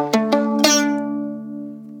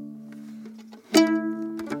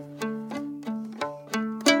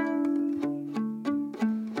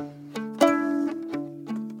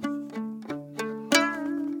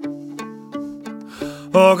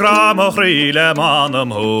 O grama chríle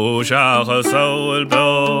manam húseach a saoil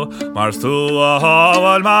be, Mars tú a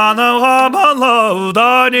hábhail manam chaman lau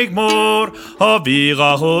danig mór, O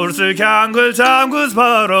bíga chúrsa ceangail teamgus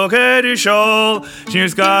baro céirí seol,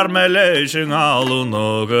 Síos gar me leis an alú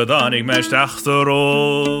nó go danig meisteach sa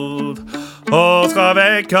ród. Os ga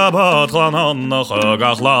vekka badlan annach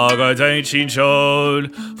gach laga dein sin sjol,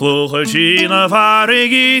 Fluche sina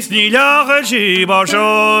farig is ni lager si bar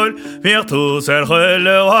sjol, Virtus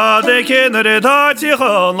chulle had de kindere dat zich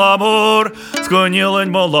an l'amor, Skunjelen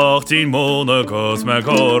molach din monakos me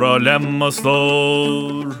gora lemma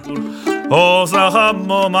slor. Os na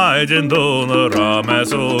chammo maidin dúna ra me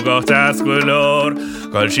sógach dasgulor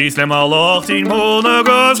Gal sís le má lochtín móna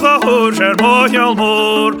gas chahúr ser máthal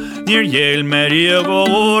mór Níor dhéil merí go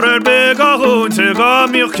ór be a hún se ga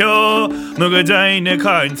míoch keo Nu go daine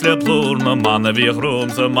kaint le plúr ma manna bhíoch rúm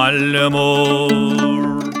sa malle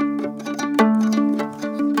mór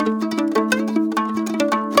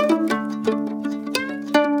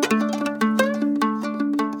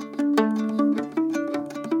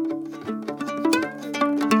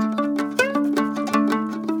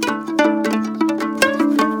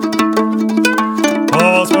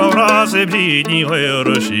Brídní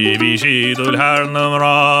chuir sí bhí siadúil thernam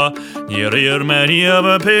rá Ní riar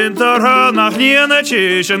meríomh pintar nach líana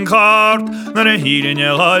tíis an cart Nar a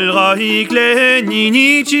hílinne ghalga hí léin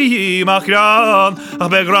ní tíí mach rán ach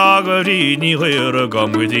be gra go brídní chuir a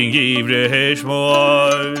gomgudín gíbre héis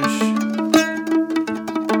móis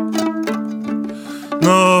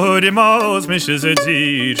No de maus misches a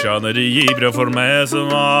tír Seanna de gíbre for mes a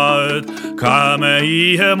maid Kame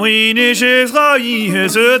ihe muinish is ga ihe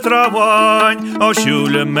se trawain Á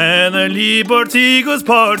siúle mena líbortígus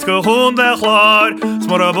part go hún de chlár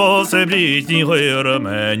Smor a bos e brít ní chuir a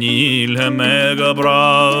meníl he mega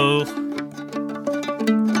brauch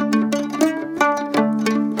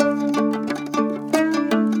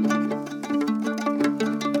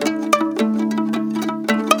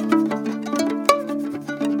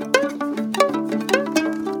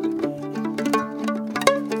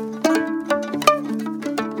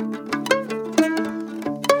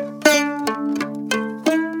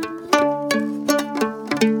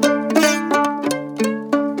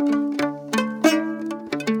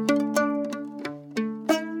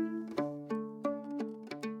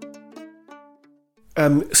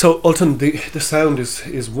So Ultan, the sound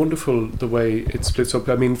is wonderful the way it splits up.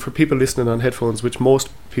 I mean, for people listening on headphones, which most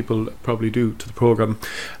people probably do to the program,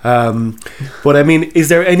 but I mean, is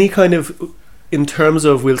there any kind of, in terms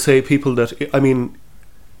of, we'll say, people that, I mean,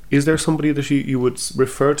 is there somebody that you would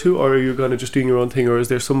refer to, or are you kind of just doing your own thing, or is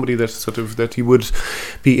there somebody that sort of that you would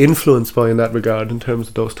be influenced by in that regard in terms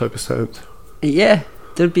of those type of sounds? Yeah,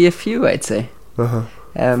 there'd be a few, I'd say.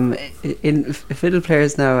 In fiddle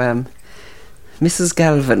players now, Mrs.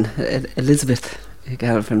 Galvin, Elizabeth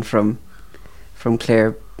Galvin from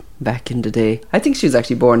Clare back in the day. I think she was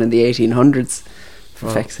actually born in the 1800s, for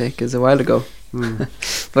feck's sake, it was a while ago.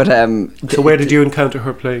 But so where did you encounter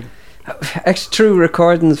her playing? Actually, through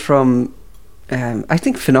recordings from, I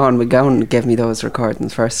think Fionnán McGowan gave me those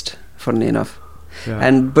recordings first, funnily enough.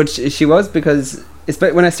 Yeah. But she was, because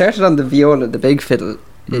when I started on the viola, the big fiddle,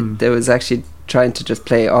 there was actually trying to just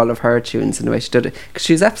play all of her tunes in the way she did it, because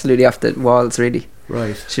she was absolutely off the walls, really.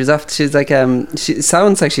 Right. She's like she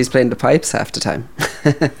sounds like she's playing the pipes half the time,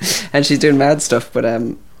 and she's doing mad stuff. But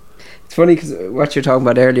it's funny because what you're talking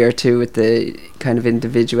about earlier too, with the kind of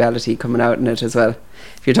individuality coming out in it as well.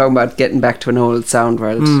 If you're talking about getting back to an old sound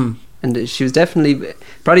world, and she was definitely,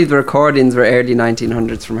 probably the recordings were early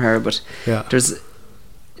 1900s from her, but there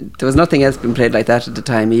was nothing else being played like that at the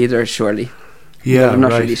time either, surely. Yeah, I'm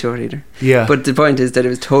not really sure either. Yeah, but the point is that it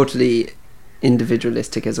was totally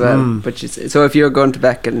individualistic as well. But so if you're going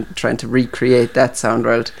back and trying to recreate that sound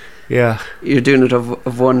world, you're doing it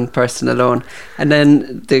of one person alone. And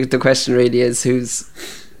then the question really is,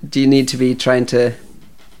 do you need to be trying to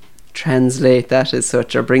translate that as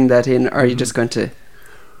such, or bring that in, or are you just going to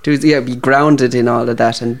be grounded in all of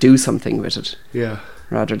that and do something with it? Yeah,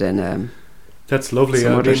 rather than that's lovely.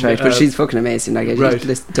 But she's fucking amazing. Like,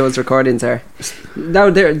 those recordings are now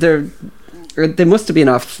they must have been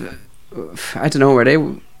off. I don't know, were they?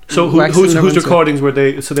 So whose recordings were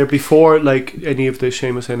they? So they're before like any of the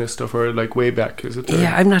Seamus Ennis stuff, or like way back? Is it?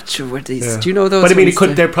 Yeah, I'm not sure where these. Do you know those? But I mean,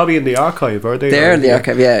 they're probably in the archive, are they? They're in the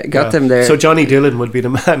archive. Yeah, got them there. So Johnny Dillon would be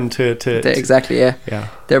the man to exactly. Yeah,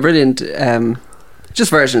 they're brilliant. Just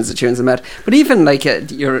versions of tunes and that. But even like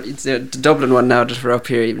the Dublin one now that we're up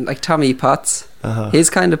here, even like Tommy Potts, he's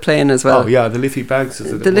kind of playing as well. Oh yeah, the Liffey Bags is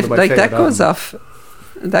that goes off.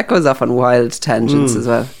 That goes off on wild tangents as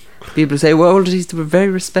well. People say, well, he's a very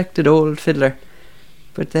respected old fiddler,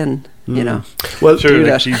 but then you know, well,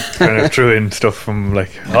 sure, she's kind of threw in stuff from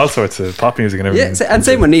like all sorts of pop music and everything. Yeah, and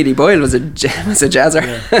same with Neely Boyle was a jazzer.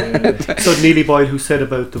 Yeah. So Neely Boyle, who said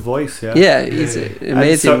about the voice, he's an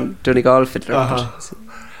amazing Donegal fiddler.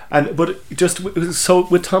 But just so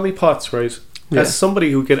with Tommy Potts, right? As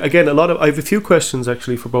somebody who can, again, I have a few questions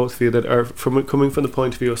actually for both of you that are coming from the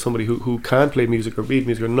point of view of somebody who can't play music or read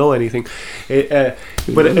music or know anything.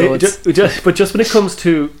 But just when it comes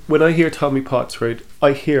to, when I hear Tommy Potts, right,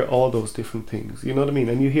 I hear all those different things. You know what I mean?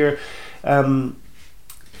 And you hear,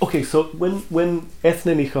 okay, so when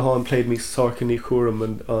Ethna Ní Cathán played me Sorcha Ní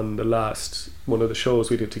Cuaram on the last one of the shows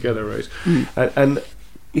we did together, right? And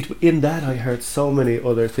in that I heard so many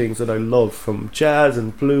other things that I love, from jazz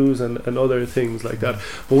and blues and other things like that.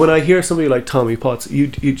 But when I hear somebody like Tommy Potts, you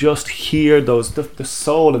just hear those the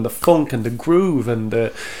soul and the funk and the groove and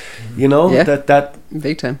the, you know, that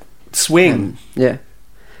big time swing. Yeah,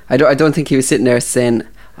 I don't think he was sitting there saying,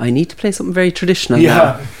 I need to play something very traditional. Yeah.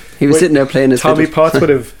 Now. He was sitting there playing his Tommy fiddle. Potts would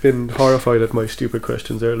have been horrified at my stupid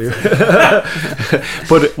questions earlier.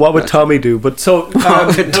 But what would Tommy do? But so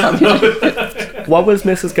what was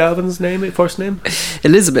Mrs. Galvin's first name?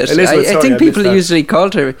 Elizabeth. I think people usually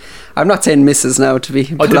called her, I'm not saying Mrs. now to be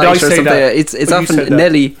polite, did I or say something. that? It's often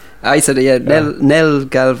Nellie. I said it, yeah. Nell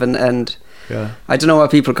Galvin, and I don't know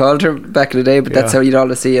what people called her back in the day, but that's how you'd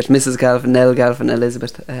always see it. Mrs. Galvin, Nell Galvin,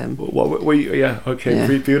 Elizabeth.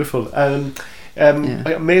 Beautiful.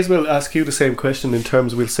 I may as well ask you the same question in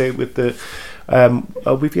terms, we'll say, with the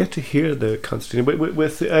we've yet to hear the concertina, but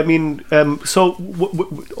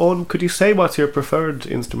Owen, could you say what's your preferred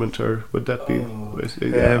instrument, or would that be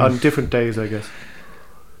on different days, I guess?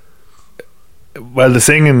 Well, the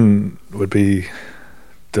singing would be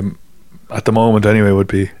at the moment anyway, would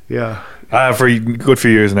be for a good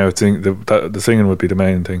few years now. The singing would be the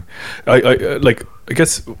main thing. I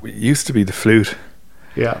guess it used to be the flute.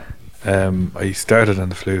 I started on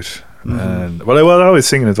the flute, and I was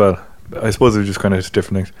singing as well. I suppose it was just kind of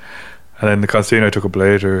different things. And then the concertina I took up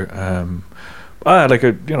later. I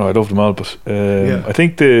love them all, but I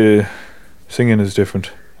think the singing is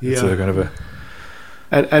different. It's a kind of a.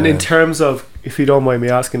 And in terms of, if you don't mind me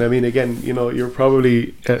asking, I mean, again, you know, you're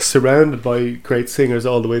probably surrounded by great singers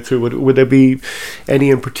all the way through. Would there be any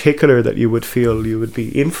in particular that you would feel you would be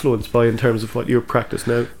influenced by in terms of what you practice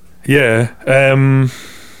now? Yeah.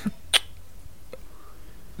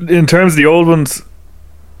 In terms of the old ones,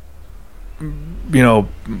 you know,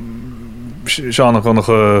 Sean O'Connor,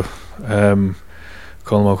 Colm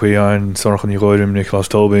O'Quillan, Sorcha Ní Cuaram, Nicholas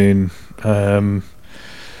Tobin, kind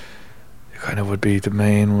of would be the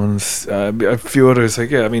main ones. A few others, like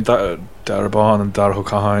Dara Bahan and Dara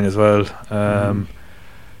O'Cahain as well.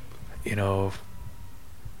 You know,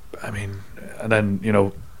 I mean, and then, you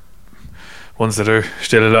know, ones that are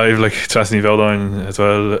still alive, like Trasny Veldine as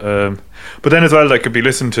well. But then as well, I could be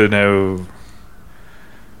listening to now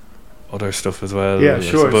other stuff as well. Yeah,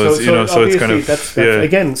 sure. Suppose, so it's kind of that's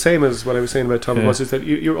again, same as what I was saying about Tommy Potts, is that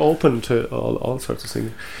you're open to all sorts of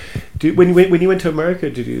singing. When you went to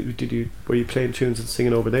America, were you playing tunes and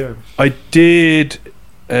singing over there? I did.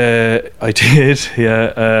 Yeah.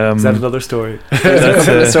 Is that another story? There's a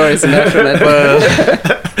couple of stories in there.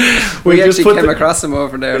 We actually came across them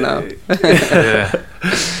over there now.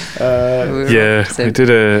 I did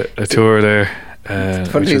a tour there.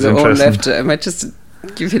 Funny thing, Owen left. I might just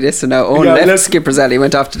give you this. And now Owen left Skipper's Alley,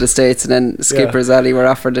 went off to the States, and then Skipper's Alley were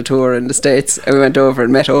offered a tour in the States, and we went over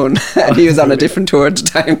and met Owen, and he was on a different tour at the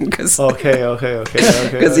time, because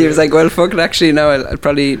he was like, well, fuck it, actually now I'll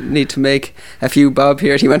probably need to make a few bob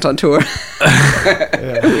here. And he went on tour.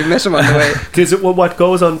 We met him on the way. Is it what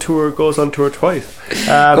goes on tour twice?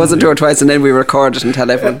 Goes on tour twice, and then we record it and tell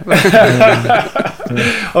everyone.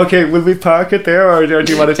 Okay, will we park it there, or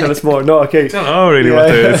do you want to tell us more? No, okay. I don't know really what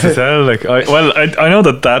there is to tell. Like, I know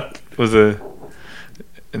that was an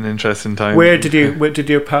interesting time. Where did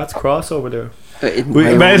your paths cross over there?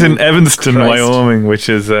 We met in Evanston, Wyoming, which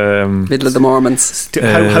is middle of the Mormons.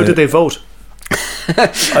 How did they vote?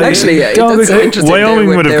 Actually, that's interesting. Wyoming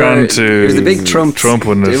would have gone to. It was a big Trump,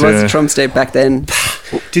 wouldn't it? It was a Trump state back then.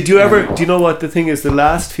 Did you ever? Do you know what the thing is? The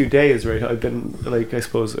last few days, right? I've been I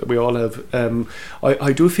suppose we all have.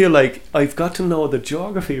 I do feel like I've got to know the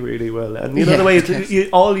geography really well, and you know the way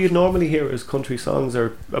all you normally hear is country songs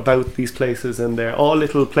are about these places, and they're all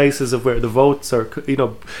little places of where the votes are. You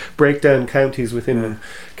know, break down counties within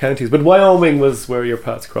counties. But Wyoming was where your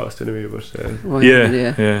paths crossed anyway. But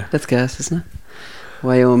yeah, that's gas, isn't it?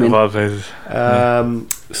 Wyoming. Of all places.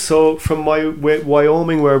 So from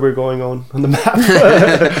Wyoming, where we're going on the map?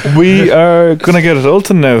 We are going to get at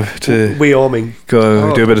Ulton now to Wyoming.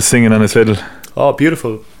 Go do a bit of singing on his fiddle. Oh,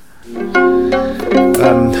 beautiful. I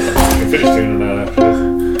finished doing that after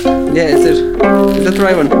this. Yeah, is that the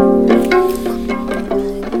right one?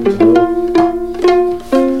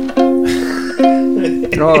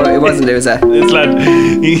 No, it wasn't. It was a. This lad,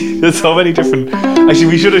 there's so many different. Actually,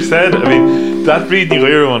 we should have said. I mean, that Breed Ní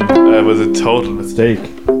Ghaoire one was a total mistake.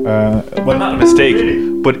 Well, not a mistake,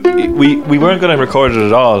 really? But we weren't going to record it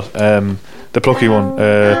at all. The Plucky one,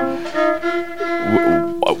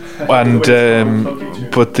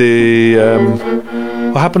 but the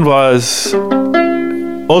what happened was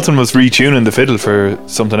Ulton was retuning the fiddle for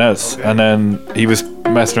something else, and then he was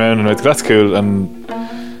messing around, and I was like, that's cool, and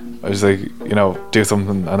I was like, you know, do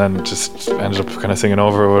something, and then just ended up kind of singing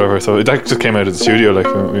over or whatever. So that just came out of the studio, like,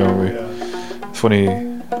 you know, it's funny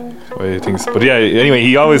way things. But yeah, anyway,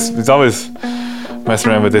 he's always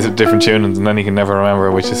messing around with this different tunings, and then he can never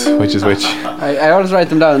remember which is which. I always write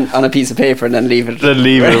them down on a piece of paper and then leave it. Then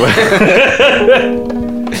leave it away.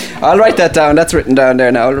 I'll write that down. That's written down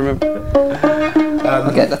there now. I'll remember.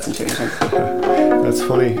 Okay, that's in tune. That's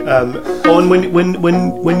funny. Owen,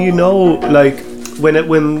 when you know, like,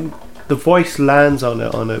 when the voice lands on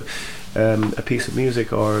a piece of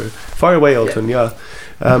music, or fire away, Ulton, yeah.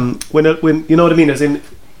 When you know what I mean, as in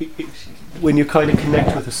when you kind of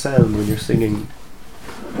connect with a sound when you're singing.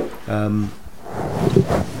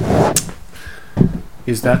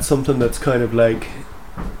 Is that something that's kind of like,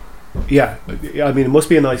 yeah, I mean, it must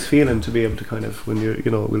be a nice feeling to be able to kind of, when you're, you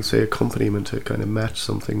know, we'll say accompaniment, to kind of match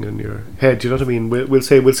something in your head. Do you know what I mean? We'll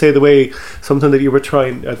say the way something that you were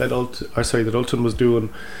trying that Ulton was doing,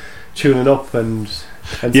 tuning up and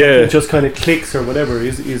something just kind of clicks or whatever.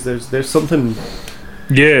 Is there's something?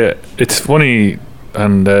 Yeah, it's funny.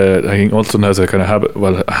 And I think Ulton has a kind of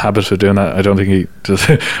habit of doing that. I don't think he does.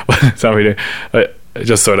 It's not really. It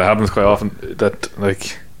just sort of happens quite often that,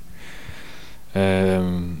 like,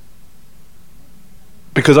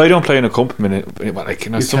 because I don't play an accompaniment. Well, like,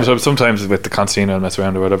 you know, sometimes with the concertina I'll mess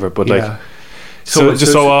around or whatever. But like, so it's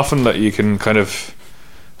just so often that you can kind of,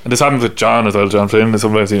 and this happens with John as well. John Flynn,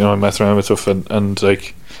 sometimes, you know, I mess around with stuff and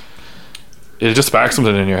like, it'll just spark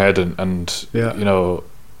something in your head and you know.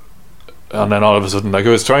 And then all of a sudden, like, I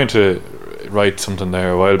was trying to write something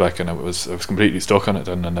there a while back, and I was completely stuck on it,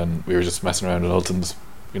 and then we were just messing around with Ulton's,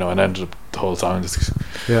 you know, and ended up the whole song just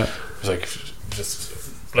it was like just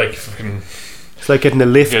like fucking. It's like getting a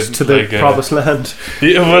lift to the promised land.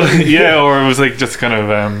 Yeah, well, yeah, or it was like just kind of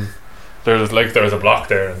there was a block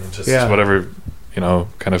there, and just whatever, you know,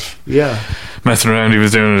 kind of messing around he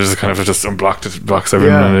was doing, just kind of just unblocked it, blocks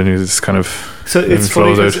everything, and then he just kind of. So it's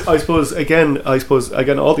funny because I suppose again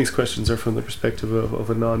all these questions are from the perspective of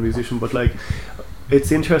a non-musician, but like, it's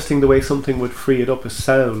interesting the way something would free it up as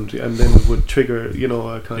sound, and then it would trigger, you know,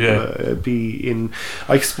 a kind of be in.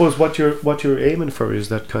 I suppose what you're aiming for is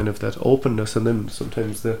that kind of that openness, and then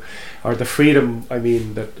sometimes the freedom. I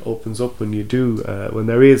mean, that opens up when you do when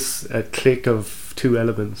there is a click of two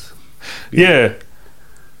elements. Yeah,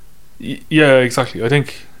 exactly. I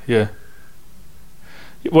think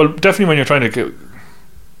well, definitely when you're trying to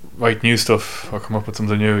write new stuff or come up with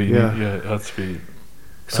something new, it has to be.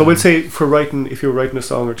 So we'll say, for writing, if you're writing a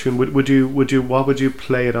song or tune, would you what would you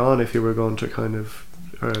play it on if you were going to kind of,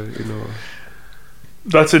 you know?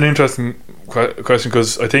 That's an interesting question,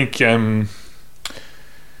 because I think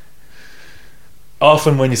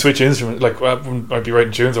often when you switch instruments, like when I'd be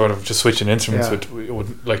writing tunes or whatever, just switching instruments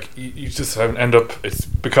would like you just end up. It's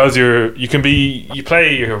because you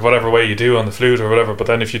play or whatever way you do on the flute or whatever, but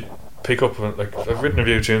then if you pick up, like, I've written a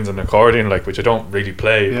few tunes on the accordion, like, which I don't really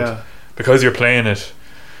play, but because you're playing it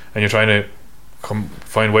and you're trying to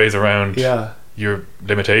find ways around your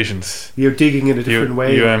limitations, you're digging in a different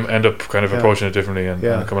way. You end up kind of approaching it differently and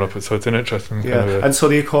coming up with. So it's an interesting kind of and so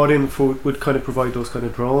the accordion would kind of provide those kind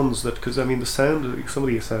of drones, that, because I mean the sound, some of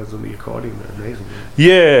the sounds on the accordion are amazing.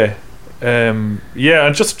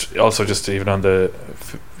 And just also just even on the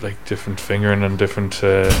like different fingering and different.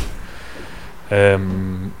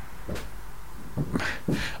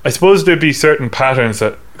 I suppose there'd be certain patterns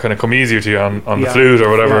that kind of come easier to you on the flute or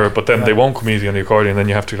whatever, but then they won't come easy on the accordion. Then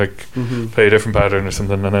you have to like play a different pattern or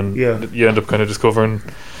something, and then you end up kind of discovering,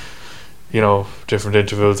 you know, different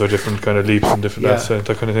intervals or different kind of leaps and different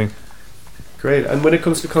that kind of thing. Great. And when it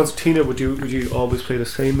comes to concertina, would you always play the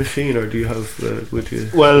same machine, or do you have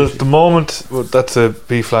Well, at the moment, that's a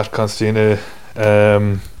B flat concertina,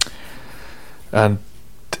 and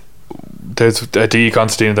there's a D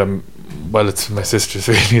concertina that. Well, it's my sister's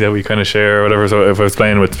really that we kind of share or whatever. So if I was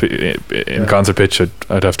playing with in concert pitch,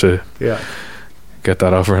 I'd have to get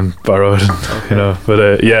that offer and borrow it, you know. But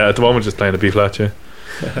at the moment, just playing the B flat.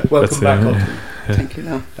 Welcome back, Ulton. Thank you.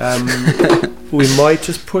 Now we might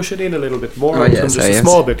just push it in a little bit more, just a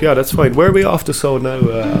small bit. Yeah, that's fine. Where are we off to? So now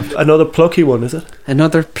another plucky one, is it?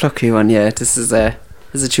 Another plucky one. Yeah, this is a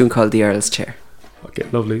tune called "The Earl's Chair." Okay,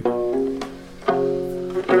 lovely.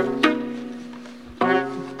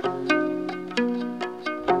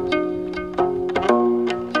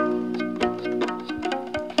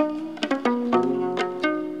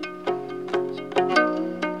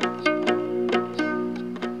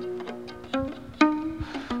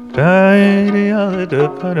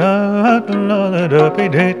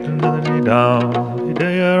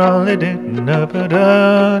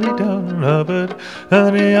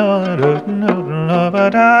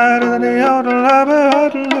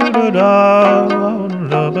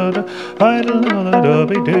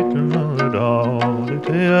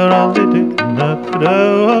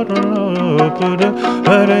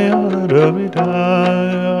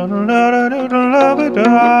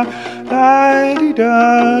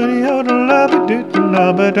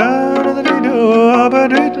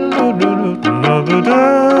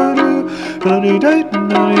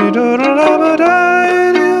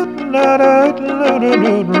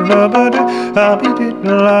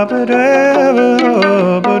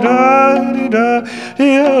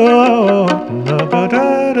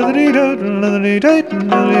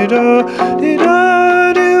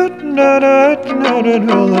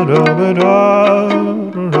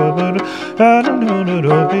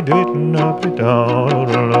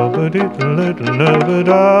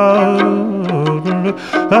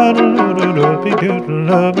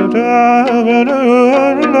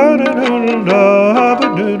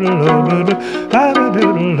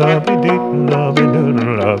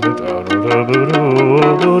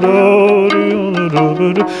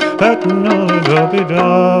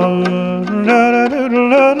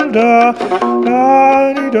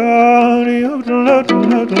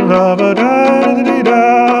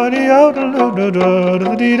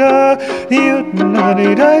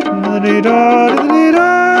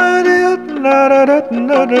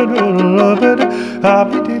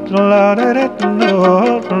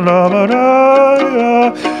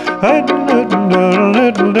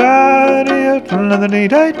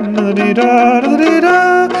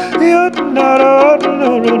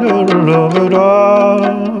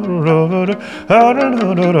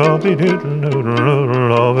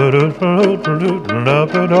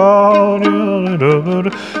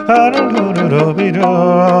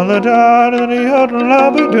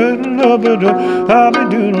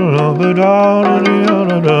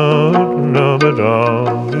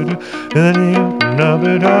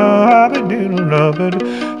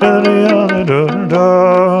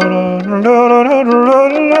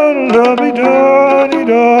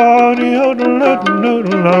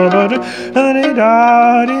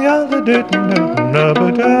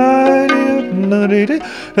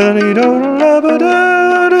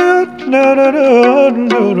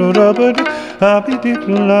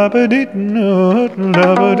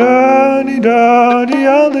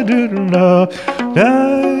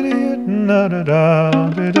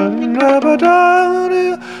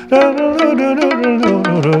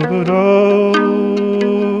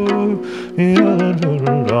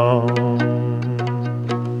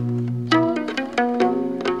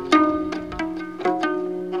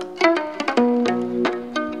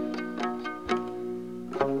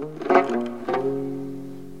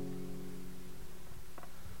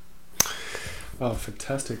 Oh,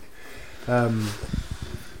 fantastic. The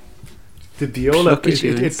viola,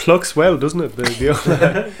 it plucks well, doesn't it? The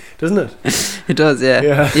viola, doesn't it? It does,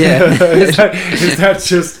 yeah. Yeah. is that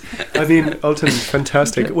just? I mean, Ultan,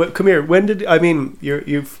 fantastic. Well, come here. When did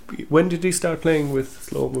when did you start playing with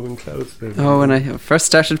Slow Moving Clouds? Oh, when I first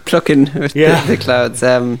started plucking with the Clouds.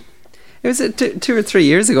 It was 2 or 3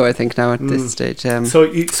 years ago, I think. Now at this stage. So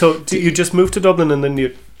you just moved to Dublin and then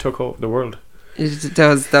you took over the world. That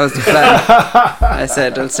was the plan. I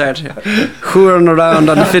said I'll start hooring around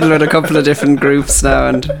on the fiddle with a couple of different groups now,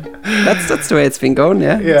 and that's the way it's been going.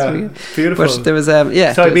 Yeah, beautiful. But there was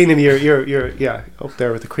So I mean, you're up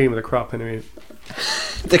there with the cream of the crop, anyway.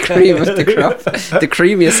 The cream of the crop, the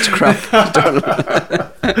creamiest crop.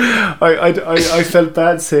 I felt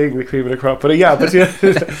bad saying the cream of the crop, but you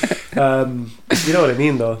know what I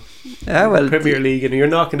mean, though. Yeah, well, Premier League, and you're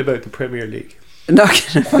knocking about the Premier League.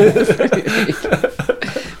 Knocking about the Premier League.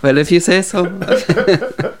 Well, if you say so.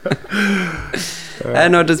 I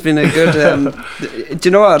know there's been a good. Do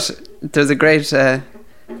you know what? There's a great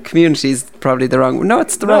community's probably the wrong. No,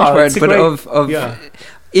 it's the right word, but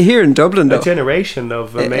here in Dublin, though, a generation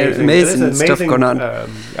of amazing stuff going on.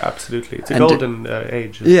 Absolutely, it's a golden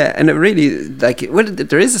age. Yeah, and it really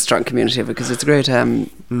there is a strong community of it because it's a great,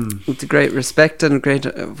 it's a great respect and a great.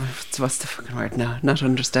 What's the fucking word now? Not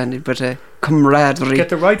understanding, but camaraderie. Get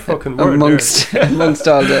the right fucking word amongst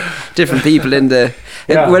all the different people in the.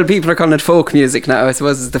 Well, people are calling it folk music now. I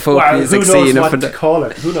suppose it's the folk music scene. Who knows what to call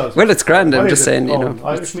it? Who knows? Well, it's grand. I'm just saying,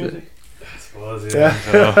 Irish music.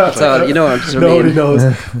 So you know what I mean. Nobody knows.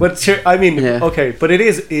 But sure, I mean, okay, but it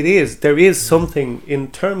is. There is something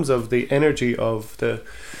in terms of the energy of the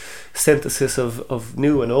synthesis of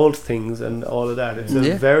new and old things and all of that. It's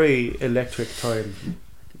a very electric time.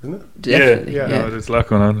 isn't it? Definitely, yeah. No, there's a lot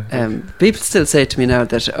going on. People still say to me now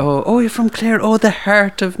that oh you're from Clare, oh the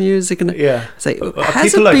heart of music, and Yeah. it's like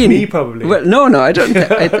has people it like been? me probably. Well, no, I don't.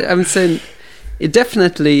 I'm saying it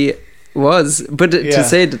definitely was, but to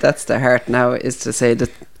say that that's the heart now is to say that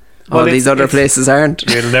all these other places aren't.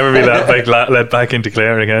 It'll never be let back into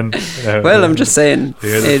Clare again. Well, I'm just saying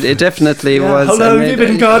it definitely was. How long have you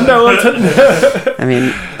been gone now? I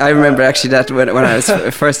mean, I remember actually that when I was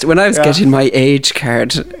getting my age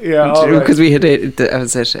card. Yeah, because we had I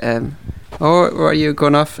was at where are you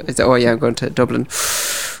going off? I said, oh yeah, I'm going to Dublin.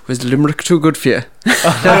 Was Limerick too good for you?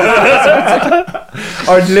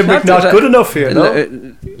 Or Limerick not good enough for you? No?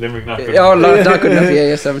 Limerick not good. Oh, not good enough for you.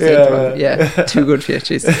 Yes, I was saying it wrong. Yeah, too good for you.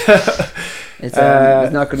 Jeez, it's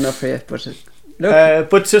not good enough for you. But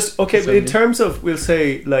but just okay. In terms of, we'll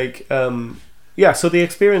say like. So the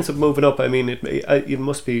experience of moving up, I mean, it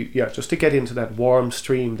must be, just to get into that warm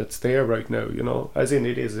stream that's there right now, you know, as in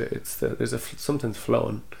there's something's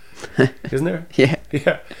flowing, isn't there? Yeah,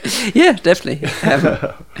 definitely.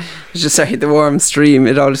 Just sorry, the warm stream,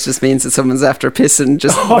 it always just means that someone's after pissing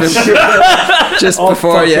just before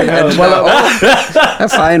you. And, a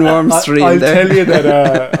fine warm stream. I'll there. tell you that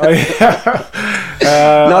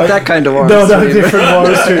not that kind of warm no, stream. not a different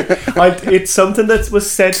warm stream. It's something that was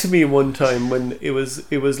said to me one time when it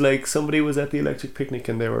was like somebody was at the Electric Picnic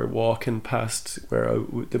and they were walking past where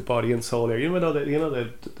the Body and Soul area. You know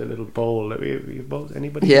the little bowl.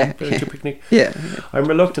 Anybody? Yeah. Electric Picnic. Yeah. I'm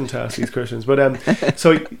reluctant to ask these questions, but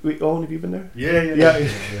so Owen, have you been there? Yeah.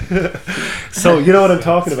 So you know what I'm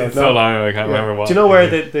talking about. It's so long I can't remember what. Do you know where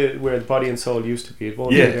where the Body and Soul used to be? It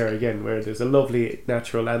won't be there again. Where there's a lovely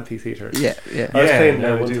natural amphitheatre. Yeah. I was playing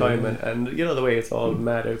there one time, and you know the way it's all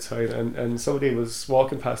mad outside, and somebody was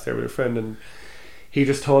walking past there with a friend, and he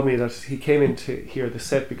just told me that he came in to hear the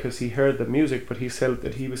set because he heard the music, but he said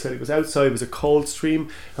that it was outside, it was a cold stream,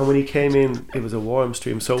 and when he came in it was a warm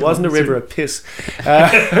stream, so it wasn't a river of piss.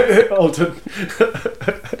 Alton.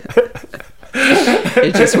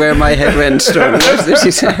 It's just where my head went. Sounds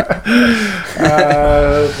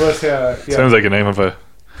like a name of a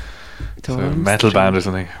metal band or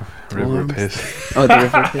something. River of Piss. Oh, the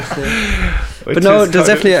River of Piss. Yeah. But no, there's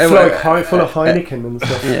definitely full of Heineken and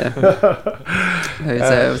stuff. Yeah.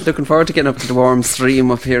 I was looking forward to getting up to the warm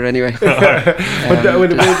stream up here anyway. But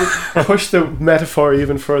we'll push the metaphor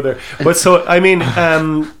even further. But so I mean,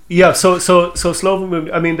 so Sloven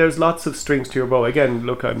movement. I mean, there's lots of strings to your bow. Again,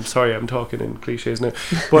 look, I'm sorry, I'm talking in cliches now,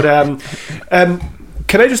 but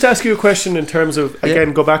can I just ask you a question in terms of,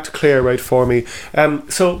 again, go back to Clare right for me.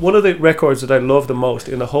 So one of the records that I love the most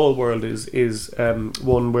in the whole world is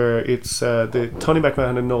one where it's the Tony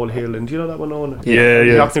McMahon and Noel Hill, and do you know that one, Owen?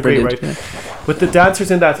 Yeah. Agree, right? Yeah. But the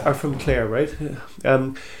dancers in that are from Clare, right?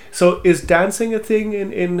 So is dancing a thing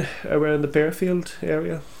in around the Bearfield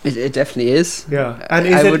area? It definitely is. Yeah,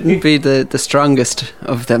 and I wouldn't be the strongest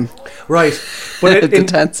of them, right? But the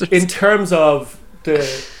dancers. In terms of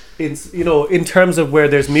in terms of where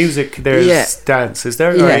there's music, there's dance. Is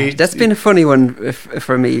there? Yeah, that's been a funny one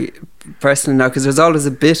for me personally now, because there's always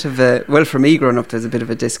a bit of for me growing up, there's a bit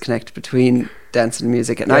of a disconnect between dance and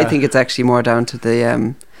music, and I think it's actually more down to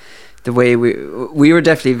the way we were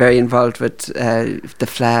definitely very involved with the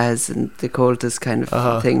Flas and the Coltas kind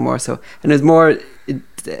of thing more so, and it's more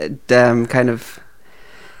kind of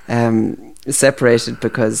separated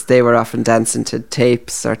because they were often dancing to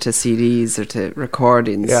tapes or to CDs or to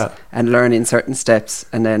recordings and learning certain steps,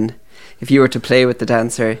 and then if you were to play with the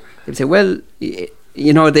dancer, they'd say, well,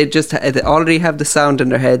 you know, they already have the sound in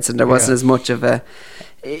their heads, and there wasn't as much of a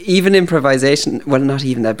even improvisation, well, not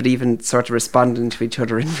even that, but even sort of responding to each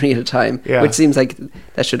other in real time, which seems like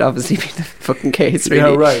that should obviously be the fucking case,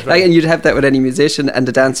 really. Right. Like, and you'd have that with any musician, and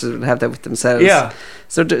the dancers would have that with themselves.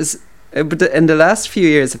 So there's but in the last few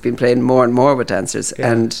years I've been playing more and more with dancers,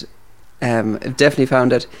 and I've definitely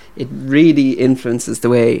found that it really influences the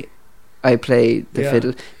way I play the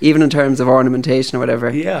fiddle, even in terms of ornamentation or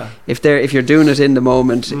whatever. If you're doing it in the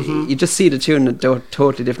moment, you just see the tune in a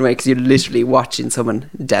totally different way, because you're literally watching someone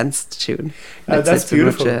dance the tune. That's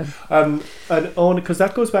beautiful. And Owen, because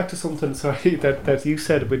that goes back to something that you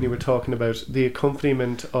said when you were talking about the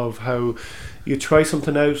accompaniment of how you try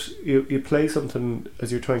something out, you play something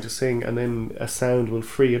as you're trying to sing, and then a sound will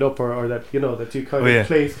free it up, or that that you kind of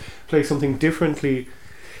play something differently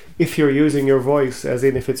if you're using your voice, as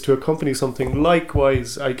in if it's to accompany something.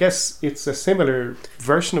 Likewise, I guess it's a similar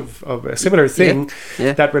version of a similar thing,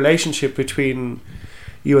 that relationship between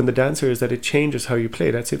you and the dancer, is that it changes how you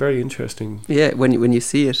play. That's very interesting. Yeah, when you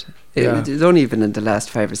see it. It's only even in the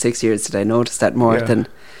last 5 or 6 years that I noticed that more than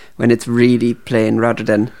when it's really playing, rather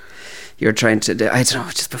than you're trying to do, I don't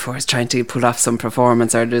know, just before it's trying to pull off some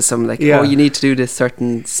performance, or there's some like, oh, you need to do this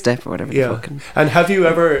certain step or whatever. And have you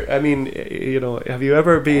ever, I mean, have you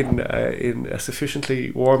ever been in a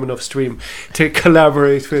sufficiently warm enough stream to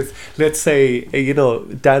collaborate with, let's say,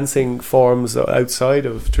 dancing forms outside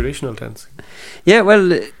of traditional dancing? Yeah,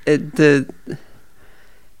 well,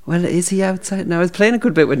 is he outside? No, I was playing a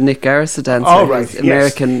good bit with Nick Garris, a dancer. Oh, right.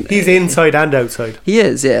 American. Yes. He's inside and outside. He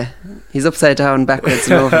is, yeah. He's upside down, backwards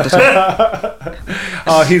and over the top.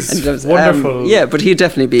 Oh, he's wonderful. Yeah, but he'd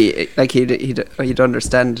definitely be, like, he'd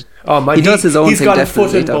understand. Oh, man. He does his own thing, definitely. He's got a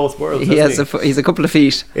foot in both worlds, he's a couple of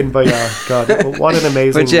feet. God, what an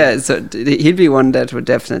amazing... But yeah, so he'd be one that would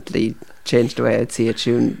definitely change the way I'd see a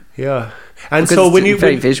tune. Yeah. And because so when you...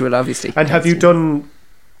 very visual, obviously. And have you done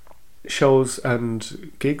shows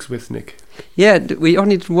and gigs with Nick? Yeah, we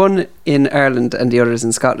only did one in Ireland and the others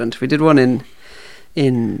in Scotland. We did one in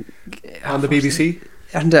on the BBC?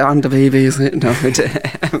 And on the BBC.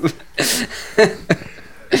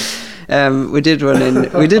 No, we did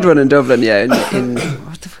one in Dublin, yeah, in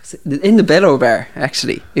what the fuck is it? In the Bellow Bar,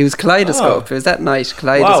 actually. It was Kaleidoscope. It was that night,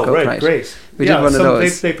 Kaleidoscope. Wow, right, night. Great. We did one of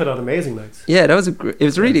those. They put on amazing nights. Yeah, it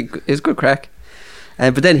was good crack.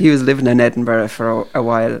 But then he was living in Edinburgh for a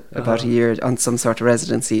while, about a year, on some sort of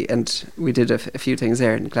residency, and we did a few things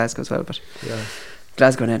there in Glasgow as well. But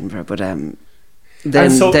Glasgow and Edinburgh, but then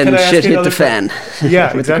shit hit the fan.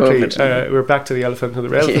 Yeah, exactly. We're back to the elephant and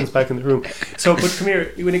the elephant's back in the room. So, but come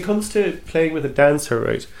here, when it comes to playing with a dancer,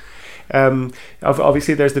 right?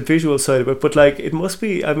 Obviously there's the visual side of it, but like it must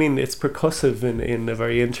be, I mean, it's percussive in a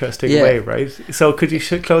very interesting way, right? So could you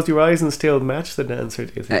close your eyes and still match the dancer,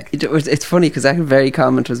 do you think? It's funny because that very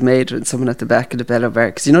comment was made when someone at the back of the Bellow Bar,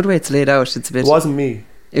 because you know the way it's laid out, it's a bit... It wasn't me.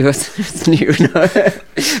 It's new. No?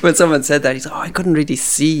 When someone said that, he said, I couldn't really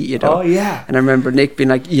see, Oh yeah. And I remember Nick being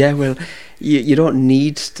like, yeah, well, you don't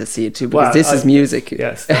need to see it too, because this is music.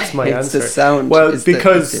 Yes, that's my answer. It's the sound. Well,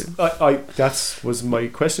 because that was my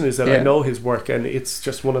question, is that I know his work, and it's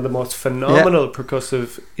just one of the most phenomenal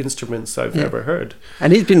percussive instruments I've ever heard.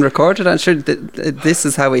 And he's been recorded, I'm sure This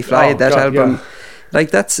Is How We Fly, that album. Yeah.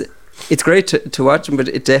 Like it's great to watch him, but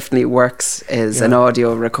it definitely works as an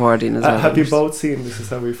audio recording as well. Have you both seen This Is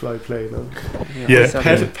How We Fly play? No? Yeah.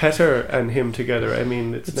 Petter and him together, I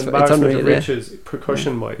mean, it's an embarrassment of riches,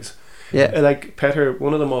 percussion wise. Yeah. Like Petter,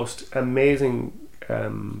 one of the most amazing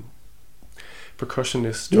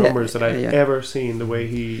percussionist drummers that I've ever seen,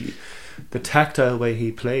 the tactile way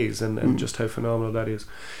he plays, and just how phenomenal that is.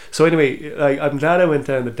 So anyway, I'm glad I went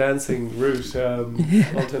down the dancing route.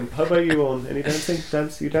 Alton, how about you, Owen? Any dancing?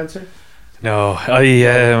 You dancer? No,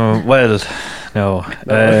 no.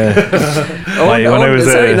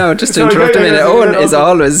 Just to interrupt a minute. Owen is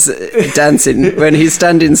always dancing. When he's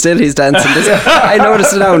standing still, he's dancing. I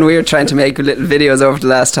noticed it now when we were trying to make little videos over the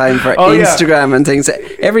last time for Instagram and things.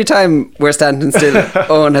 Every time we're standing still,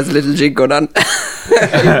 Owen has a little jig going on.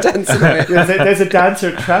 Dancing away. There's a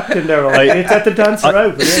dancer trapped in there. It's at the dancer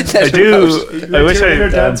out. I do. I wish I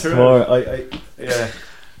danced more.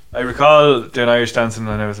 I recall doing Irish dancing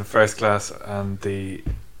when I was in first class, and the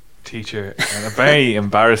teacher, and a very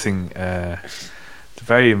embarrassing day.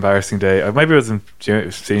 Maybe it was in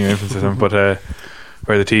senior infants or something, but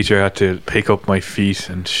where the teacher had to pick up my feet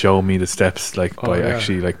and show me the steps,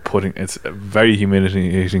 actually putting. It's a very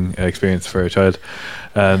humiliating experience for a child,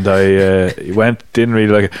 and I didn't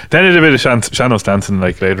really like it. Then I did a bit of Shanos dancing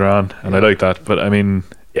later on, and I liked that, but I mean,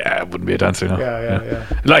 I wouldn't be a dancer now. Yeah.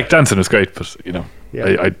 Like dancing was great, but you know.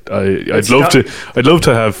 Yeah. I'd love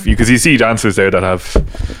to have, because you see dancers there that have,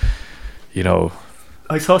 you know,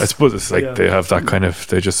 I suppose it's like they have that kind of,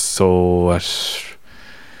 they're just so at,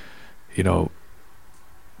 you know,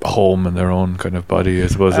 home in their own kind of body, I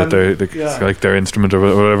suppose, that they're like their instrument or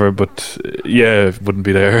whatever, but it wouldn't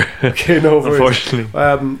be there. Okay, no, unfortunately.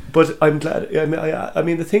 But I'm glad. I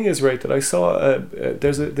mean, the thing is, right, that I saw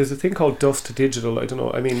there's a thing called Dust Digital. I don't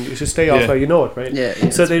know. I mean, you should stay off. You know it, right? Yeah.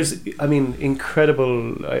 So there's, I mean,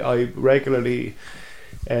 incredible. I regularly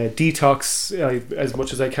detox as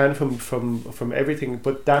much as I can from everything,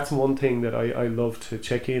 but that's one thing that I love to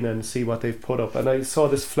check in and see what they've put up. And I saw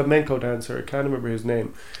this flamenco dancer, I can't remember his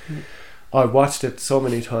name. I watched it so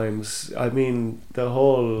many times. I mean,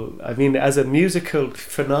 as a musical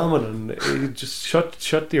phenomenon, you just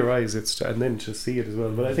shut your eyes and then just see it as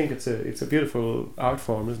well. But I think it's a beautiful art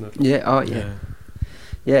form, isn't it?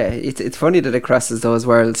 Yeah, it's funny that it crosses those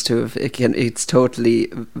worlds too. It's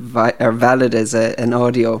totally valid as an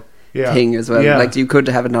audio thing as well. Yeah. Like you could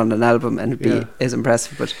have it on an album and it'd be as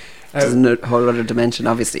impressive, but there's a whole other dimension,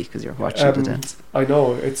 obviously, because you're watching the dance. I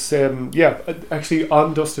know it's actually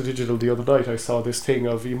on Dust to Digital the other night I saw this thing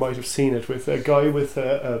of, you might have seen it, with a guy with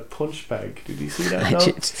a punch bag. Did you see that? I No?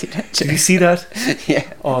 did see that. Did you see that?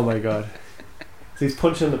 Yeah. Oh my god. So he's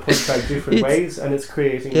punching the punch bag different ways, and it's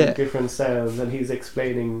creating different sounds, and he's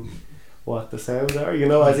explaining what the sounds are, you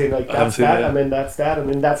know, as in like that's that, and then that's that, and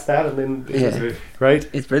then that's that, and then right?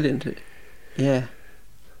 It's brilliant. Yeah.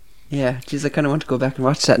 Geez, I kind of want to go back and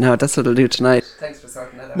watch that now. That's what I'll do tonight. Thanks for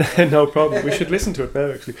sorting that out. No problem. We should listen to it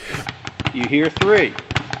now, actually. You hear 3.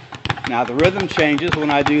 Now the rhythm changes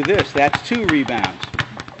when I do this. That's 2 rebounds.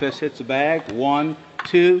 Fist hits the bag, 1,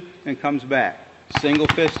 2, and comes back. Single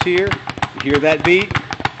fist here. You hear that beat?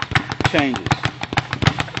 Changes.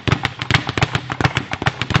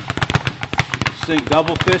 Sing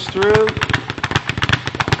double fist through.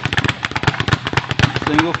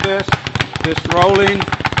 Single fist rolling.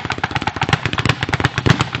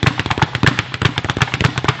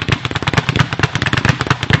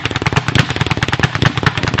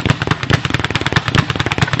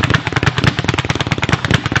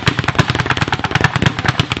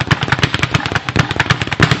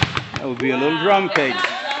 That would be a little drum cadence.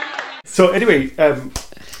 So anyway,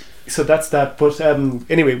 so that's that. But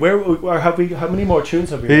anyway, where have we? How many more tunes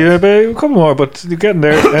have we? Yeah, but a couple more, but you're getting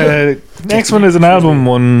there. Next one is an album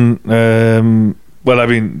one. Well, I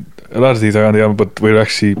mean, a lot of these are on the album, but we'll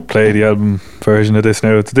actually play the album version of this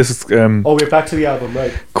now. This is we're back to the album,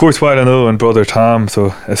 right? Course While I Know and Brother Tom.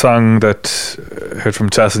 So a song that heard from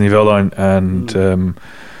Chastity Veline and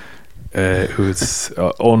who's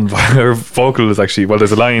owned by her vocal is actually, well,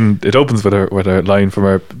 there's a line, it opens with a line from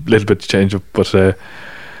her, little bit change up, but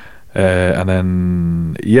and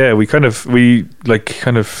then we I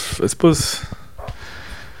suppose,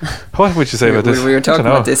 what would you say about this? We were talking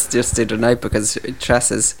about this just the other night, because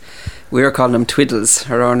Tress's, we were calling them twiddles.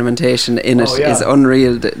 Her ornamentation in it is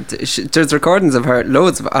unreal. There's recordings of her,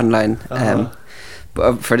 loads of online,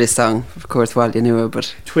 for this song, of course, While You Knew It,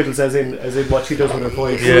 but twiddles as in what she does with her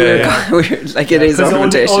voice. Like it is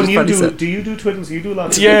ornamentation. Do you do twiddles? You do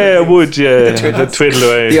lots of I would, the twiddle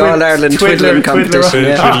away. The All-Ireland twiddling competition.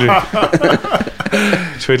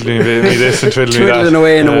 Twiddling me this and twiddling that. Twiddling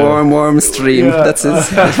away in a warm stream. That's his.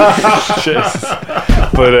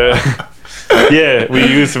 But we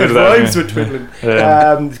used a bit of that. Rhymes with twiddling.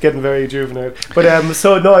 It's getting very juvenile. But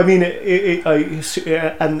so no, I mean,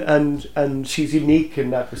 and she's unique in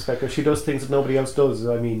that respect. She does things that nobody else does.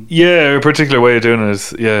 I mean, her particular way of doing it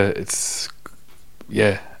is, it's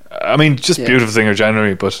I mean, just beautiful singer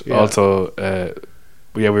generally, but also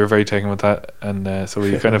we were very taken with that, and so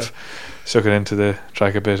we kind of shook it into the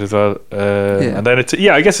track a bit as well. And then it's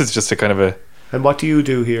I guess it's just a kind of a. And what do you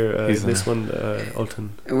do here in this one,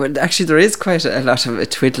 Ultan? Well, actually, there is quite a lot of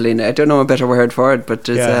twiddling. I don't know a better word for it, but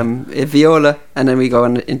there's a viola, and then we go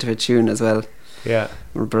into a tune as well. Yeah,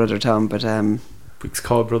 with Brother Tom, but it's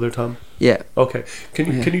called Brother Tom. Yeah. Okay.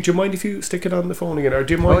 Can you do you mind if you stick it on the phone again, or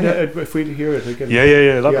do you mind if we hear it again?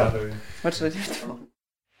 Yeah. What should I do with the phone?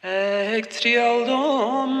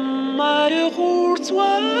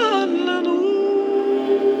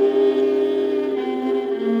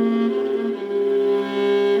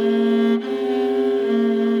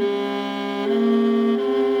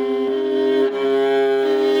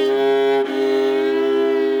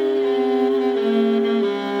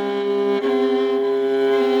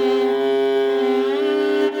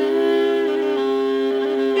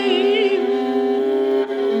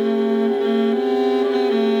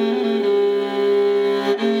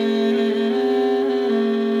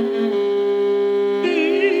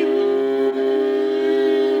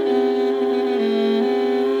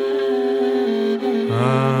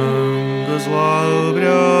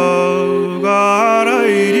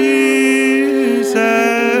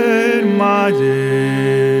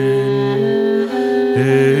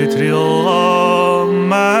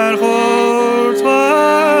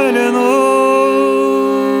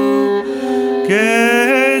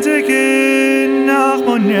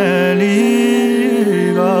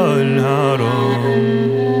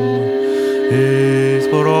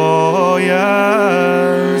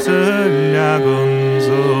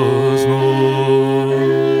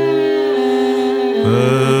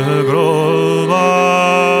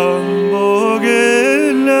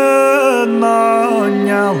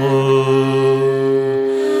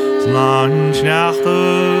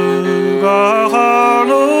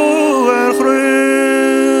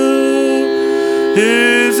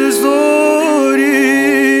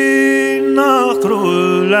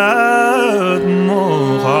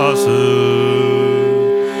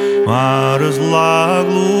 Maar is lag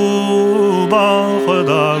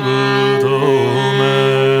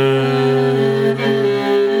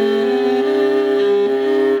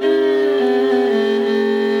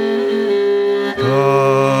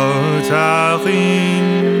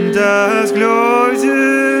das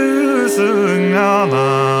Glorious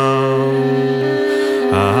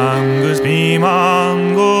Angus be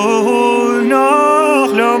man go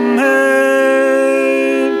nach Lamhen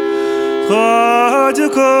Raja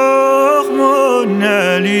koch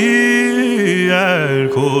monali el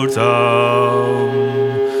kurtam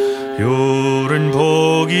Joren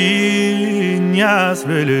pogin jas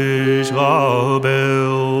willisch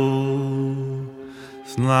rabel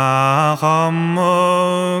Snacham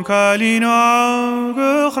kalina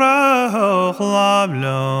gechrach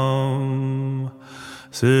lablam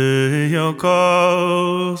Seyoko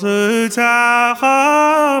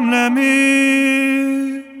setacham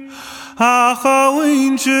lami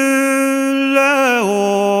Achawin chile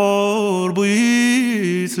or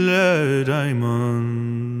buis le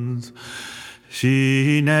diamonds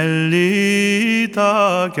Shinelli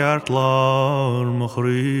ta gartlar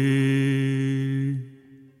machri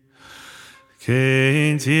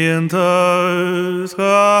Keintientas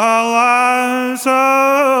galas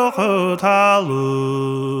achatalu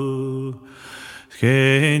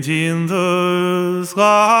Keintientas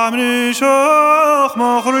gamnishach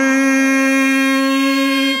machri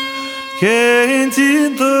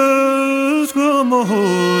Keintientas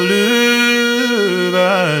gamohulu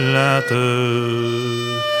balata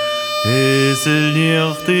Is el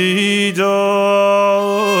nichti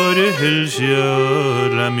dor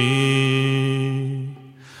hilshir lami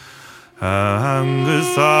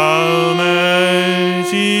Angesalme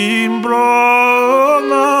sin brog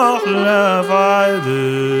nach levaide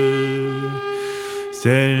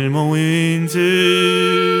Selmo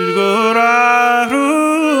winter goraru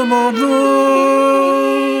moblu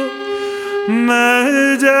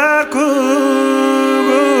Medaku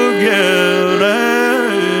gugere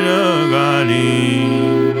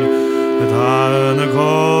Tana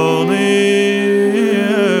koni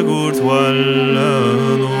gurt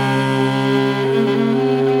wallano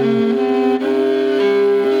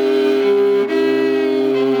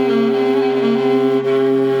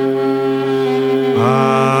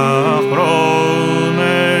Ach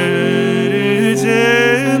brone rite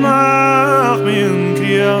mach min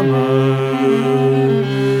kiama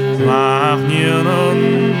Mach nienon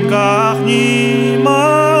gach ni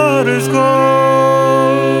marisko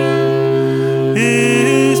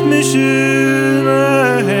Is misjuna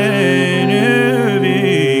henu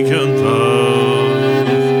vikantaf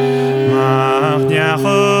Macht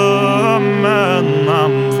njachem en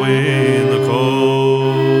am fwyn y koi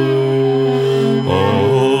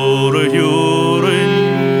Ore juren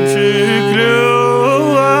syklu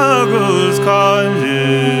agus kanji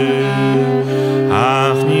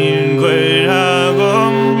Ach ni'n gweud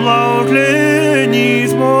agam lawr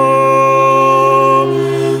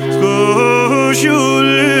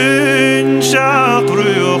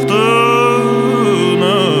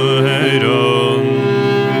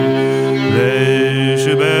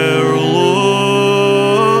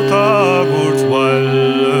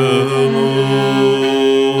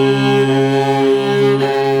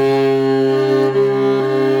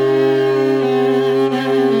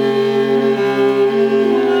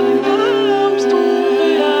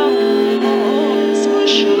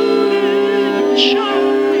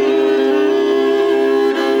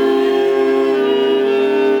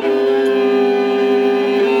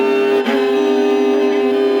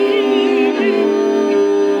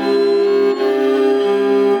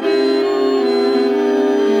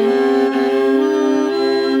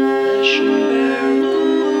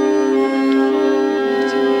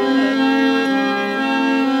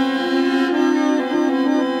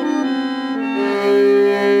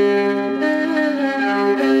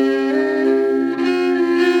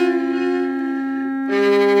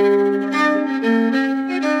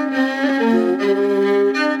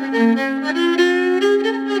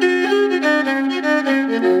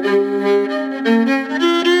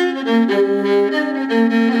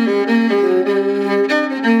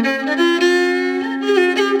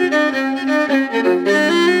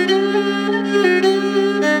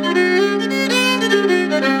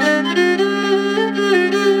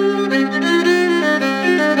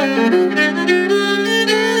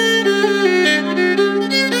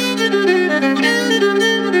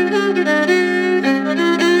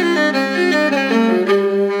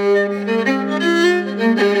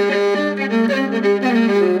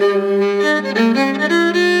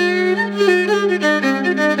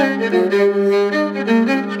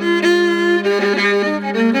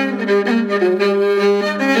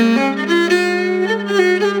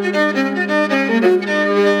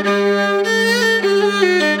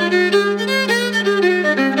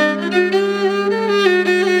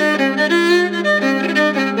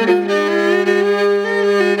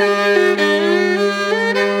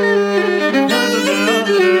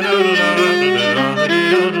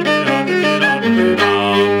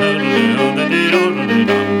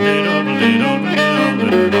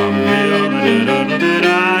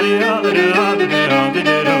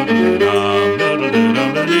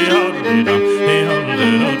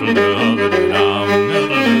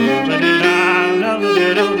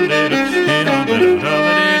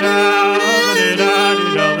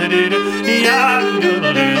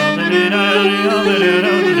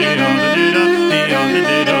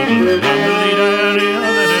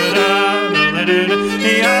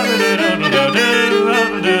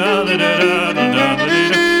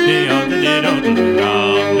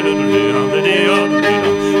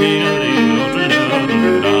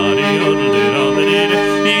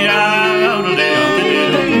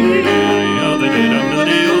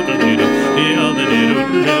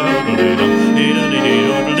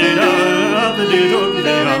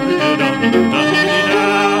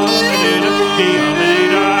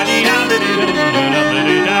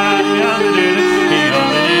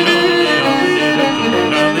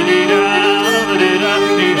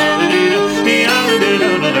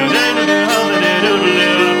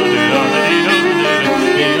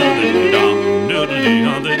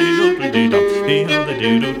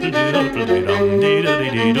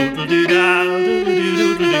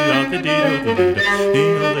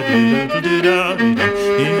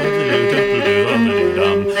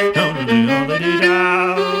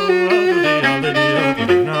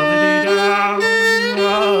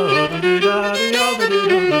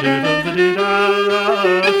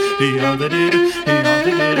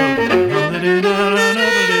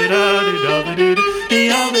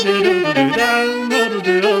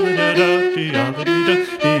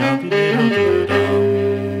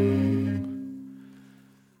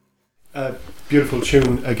Beautiful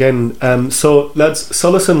tune again. So lads,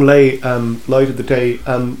 Solace and Lay, Light of the Day.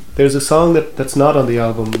 There's a song that's not on the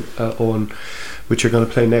album, Owen, which you're going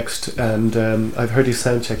to play next, and I've heard you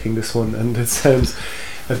sound checking this one, and it sounds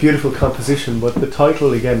a beautiful composition. But the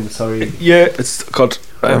title again, sorry. Yeah, it's called.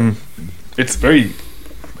 It's very.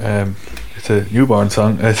 It's a newborn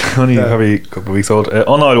song. It's only probably a couple of weeks old.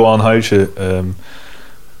 Unáilháin Hailse,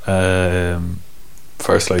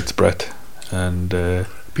 First Light's Breath, and.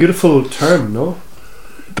 Beautiful term, no?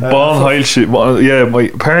 The Bon Hailse. Yeah,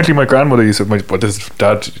 apparently my grandmother used it. But this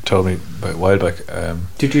dad told me about a while back.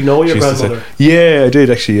 Did you know your grandmother? Yeah, I did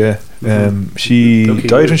actually. Yeah, she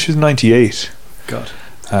died when she was 98. God.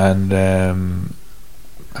 And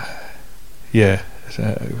yeah,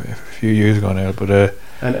 a few years ago now. But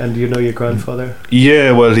and you know your grandfather?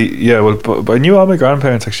 Yeah, well, but I knew all my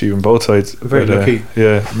grandparents actually on both sides. Very lucky.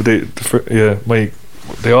 Yeah, but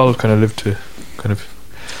they all kind of lived to kind of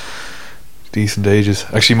decent ages.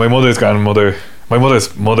 Actually, my mother's mother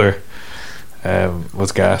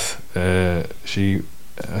was Gath. She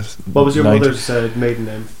what was your mother's maiden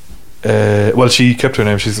name? Well, she kept her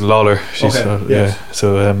name. She's Lawler. She's yes. Yeah.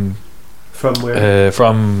 So from where?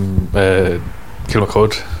 From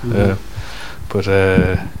Kilmacud. But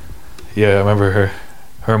yeah, I remember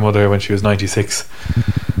her mother when she was 96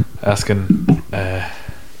 asking,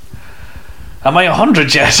 am I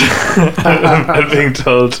 100 yet? And being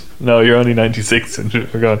told, no, you're only 96. And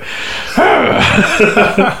we're going,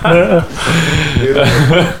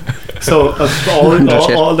 so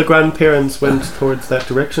all the grandparents went towards that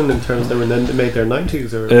direction in terms they were then made their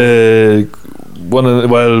 90s, or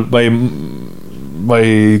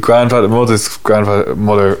my grandfather, my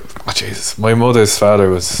mother's father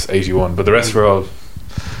was 81, but the rest were all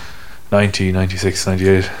 90, 96,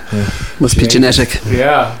 98. Yeah. Must be genetic.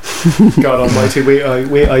 Yeah. God almighty.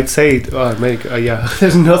 I'd say,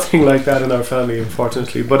 there's nothing like that in our family,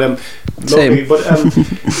 unfortunately. But same. Lovely. But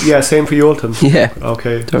yeah, same for you, Ultan. Yeah.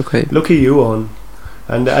 Okay. Okay. Lucky you, on.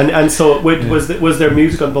 And so was there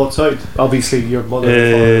music on both sides? Obviously, your mother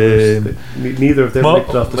and father neither of them licked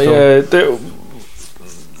it off the stone. Yeah,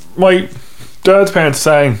 my dad's parents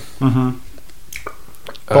sang. Mm-hmm.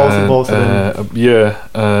 Both of them. Yeah,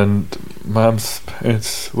 and Mom's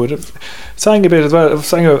parents would have sang a bit as well.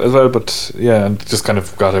 Sang as well, but yeah, and just kind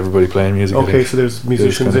of got everybody playing music. Okay, so there's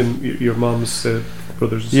musicians in your mom's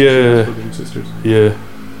brothers and sisters. Yeah.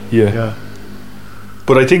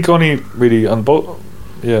 But I think only really on both.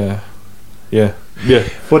 Yeah.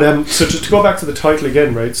 But so just to go back to the title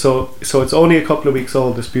again, right? So it's only a couple of weeks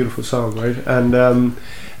old, this beautiful song, right?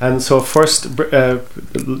 And so first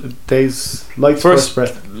days Light's first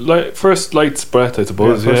breath. First Light's Breath, I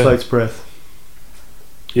suppose. First Light's Breath.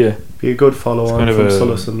 Yeah. Be a good follow on from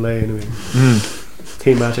Solace and Lay anyway.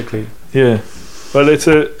 Thematically. Yeah. Well, it's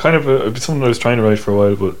a kind of it's something I was trying to write for a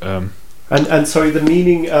while, but and sorry, the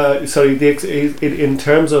meaning. In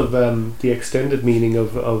terms of the extended meaning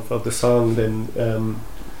of the song, then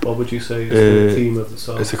what would you say is the theme of the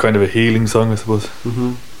song? It's a kind of a healing song, I suppose.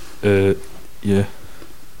 Yeah.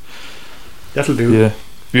 That'll do. Yeah.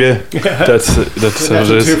 That's how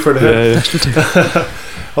it is. For the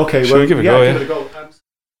okay, Shall we give it a go? Give it a go.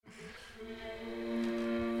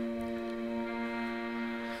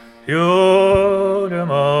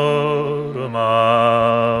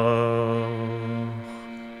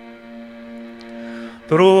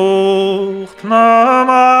 Drucht na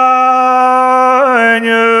meine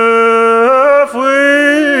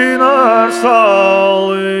Fuinar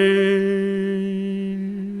Sali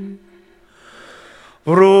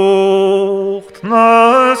Brucht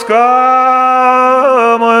nas Kamel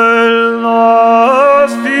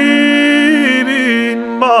nas Fibin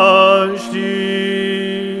Basti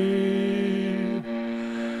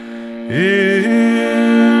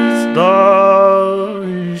Ist da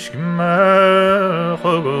ich gemerke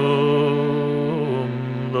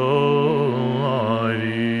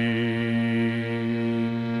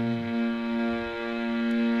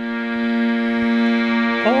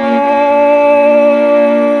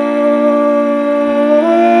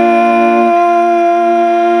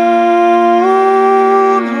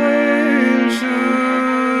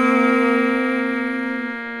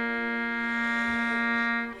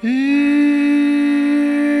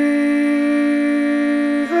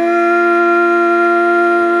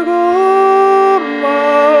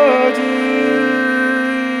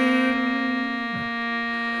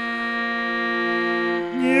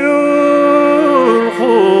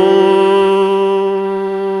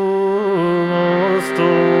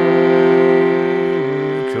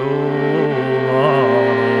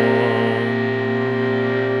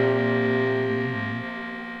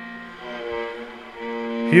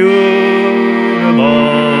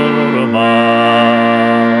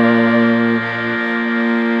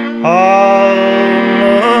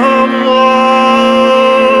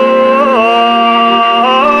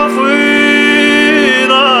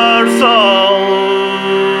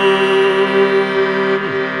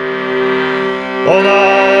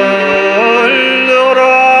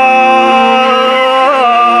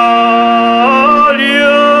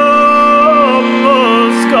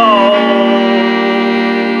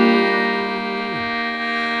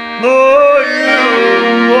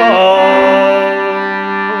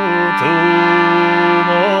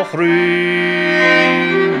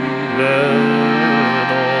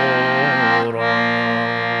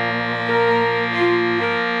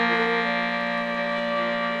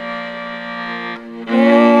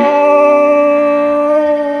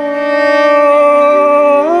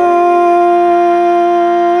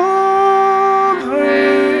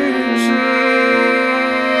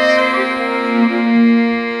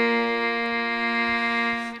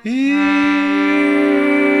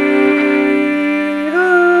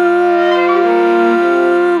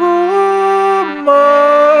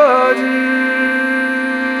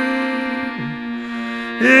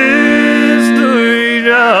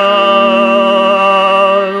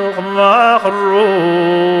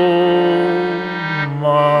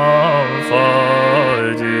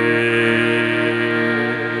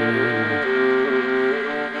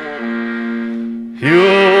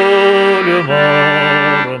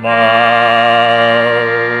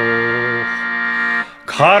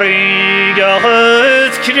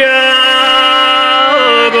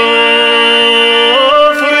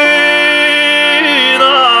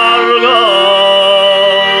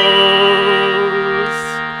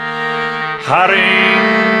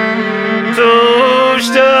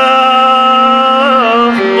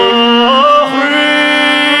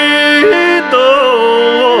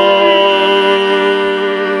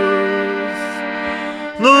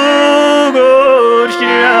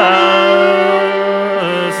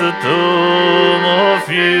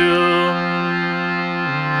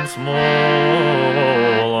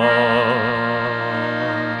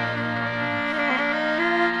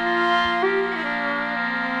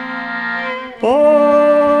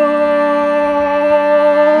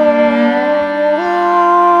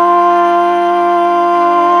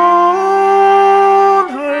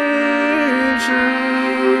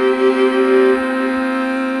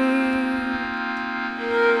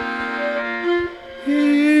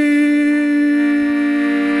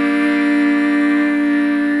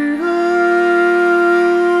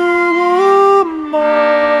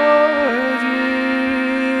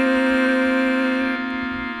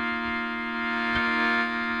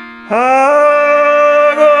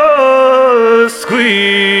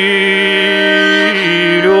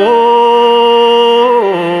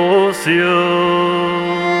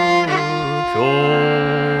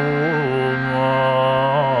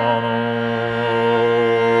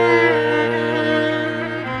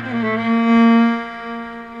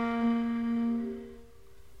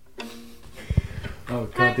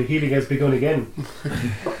The healing has begun again.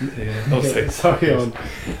 Okay, sorry, Owen.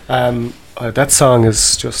 That song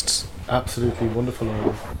is just absolutely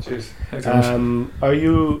wonderful. Cheers. Are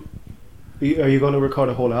you going to record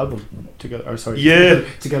a whole album together? Or sorry,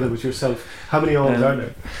 together with yourself? How many albums are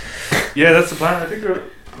there? Yeah, that's the plan. I think we're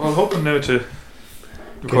hoping now to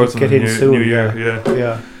record some get in soon. New Year.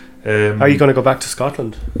 Yeah. Are you going to go back to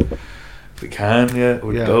Scotland? We can. Yeah,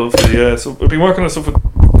 we'd love to. Yeah, so we've been working on stuff with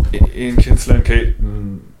Ian Kinsella and Kate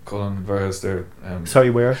and Colin Verhouse there. Sorry,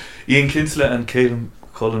 where? Ian Kinsella and Kate and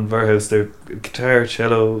Colin Verhouse. They're guitar,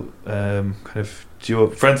 cello, kind of duo.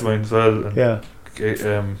 Friends of mine as well. And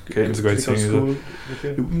Caitlin's a great singer.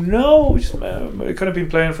 No, we just kind of been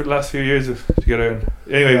playing for the last few years together. And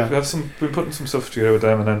anyway, we've been putting some stuff together with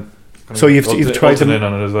them, and then so you've tried them in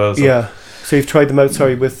on it as well. So. Yeah, so you've tried them out.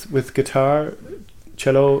 Sorry, with guitar,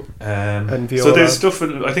 cello, and viola. So there's stuff.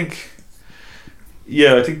 I think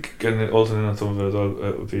getting Alton in on some of it as well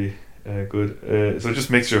would be good. So just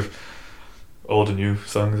a mixture of old and new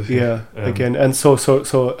songs. Again, and so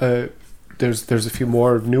there's a few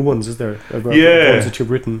more new ones, is there? Ones that you've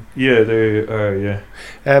written. Yeah, they are. Yeah.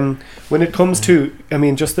 When it comes to, I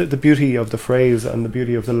mean, just the beauty of the phrase and the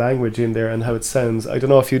beauty of the language in there and how it sounds. I don't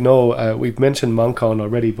know if you know. We've mentioned Moncon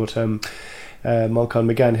already, but Moncon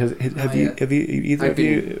McGann. Have you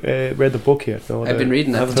read the book yet? No, I've been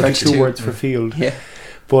reading that. 32 words for field. Yeah.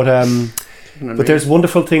 But there's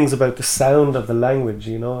wonderful things about the sound of the language,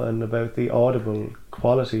 and about the audible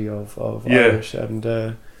quality of Irish,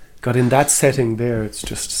 and God, in that setting there, it's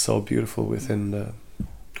just so beautiful within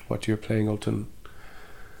what you're playing, Alton.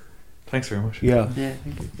 Thanks very much. Yeah, Yeah,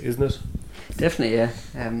 thank you. isn't it? Definitely, yeah.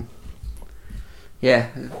 Yeah,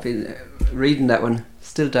 I've been reading that one,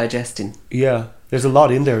 still digesting. Yeah, there's a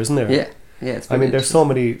lot in there, isn't there? Yeah, yeah. It's I mean, there's interesting. so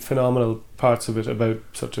many phenomenal parts of it about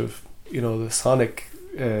sort of, you know, the sonic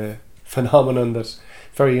phenomenon that's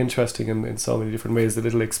very interesting in so many different ways. The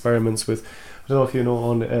little experiments with, I don't know if you know,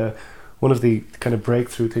 on one of the kind of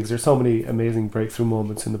breakthrough things. There's so many amazing breakthrough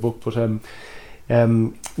moments in the book, but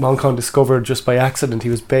Monckton discovered just by accident, he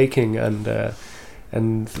was baking and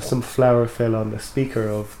some flour fell on the speaker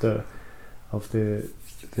of the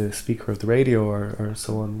speaker of the radio or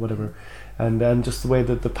so on, whatever, and just the way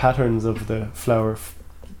that the patterns of the flour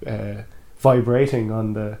vibrating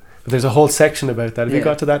on the. But there's a whole section about that. Have you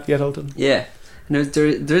got to that yet, Alton? Yeah, and there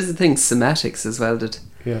is a thing, cymatics as well, that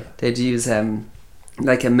they'd use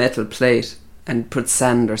like a metal plate and put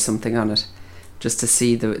sand or something on it, just to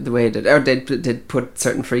see the way that, or they'd put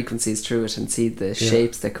certain frequencies through it and see the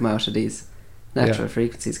shapes that come out of these natural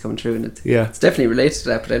frequencies coming through, and it's definitely related to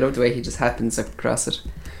that. But I love the way he just happens across it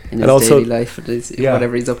in his also, daily life,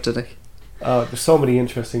 whatever he's up to. Like, there's so many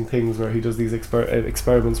interesting things where he does these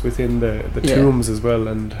experiments within the tombs as well,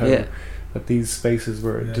 and how that these spaces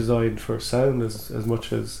were designed for sound as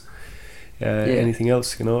much as anything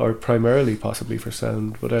else, you know, or primarily possibly for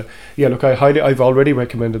sound. But look, I've already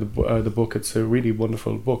recommended the book. It's a really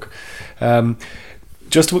wonderful book.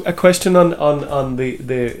 Just a question on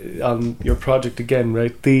your project again,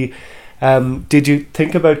 right? Did you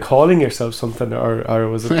think about calling yourself something, or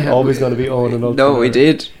was it always going to be Owen and Ulton? No, we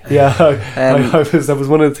did. Yeah, that was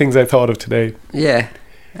one of the things I thought of today. Yeah,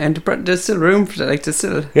 and there's still room for that. Like, there's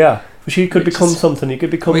still. Yeah, but you could become something. You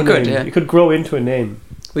could become a name. Yeah. You could grow into a name.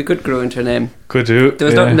 We could grow into a name. Could do. There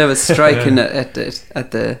was nothing that was striking at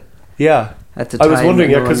the. Yeah. At the I time, was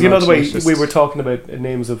wondering, because you know the way just we were talking about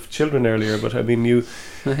names of children earlier, but I mean, you'd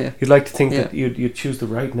like to think that you'd choose the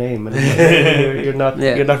right name, and you're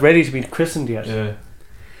not ready to be christened yet. Yeah.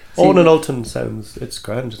 Owen and Ulton sounds, it's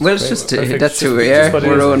grand. Well, it's just that's who we are.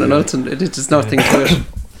 We're Owen and Ulton. It's just nothing to it.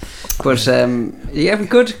 But we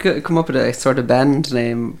could come up with a sort of band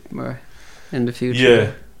name in the future.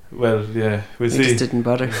 Yeah. Well, yeah, we'll see. We just didn't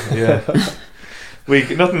bother. Yeah.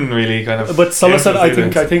 Nothing really kind of. But Sullison, I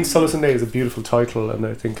think Sullison Day is a beautiful title, and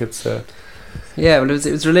I think it's. Yeah, well, it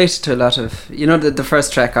was related to a lot of, you know, the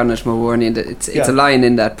first track on it, Mo Warning. It's a line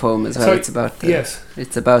in that poem as well. Sorry, it's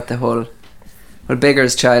about the whole. Well,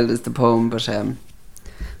 Beggar's Child is the poem, but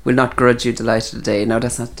will not grudge you delight of the day. Now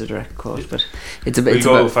that's not the direct quote, but it's a bit. We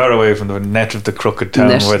go far away from the net of the crooked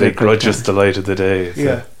town where they grudge us the light of the day. So.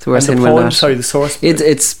 Yeah. So and the poem, sorry, the source.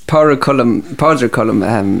 It's Pádraig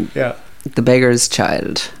Colum. The Beggar's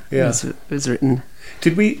Child. Yeah, it was written.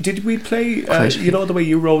 Did we play? You know, the way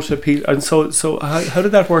you wrote a piece, and so how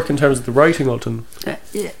did that work in terms of the writing, Ulton?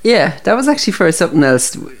 Yeah, that was actually for something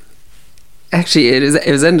else. Actually,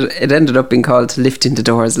 it ended up being called Lifting the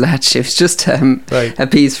Doors Latch. It was just a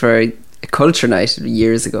piece for a culture night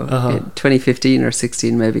years ago, 2015 or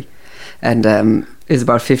 16 maybe, and it was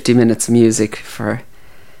about 50 minutes of music for.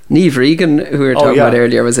 Niamh Regan, who we were talking about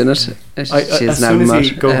earlier, was in it. As soon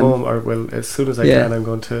as you go home, or as soon as I can, I'm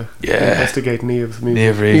going to investigate Niamh's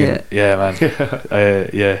music. Niamh Regan, man.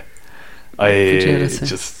 I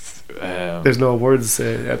just. There's no words,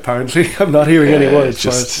 apparently. I'm not hearing any words.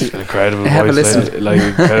 Just an incredible have voice, a listen. like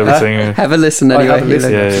incredible singer. Have a listen anyway. Have a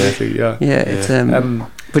listen, absolutely, yeah. It's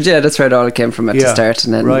but yeah, that's where it all came from at the start,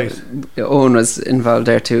 and then Owen was involved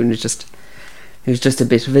there too, and it was just a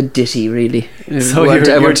bit of a ditty, really. So I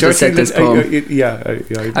wanted to set this poem.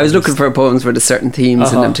 I was looking for poems with certain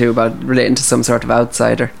themes in them too, about relating to some sort of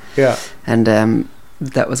outsider. Yeah. And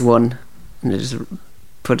that was one, and I just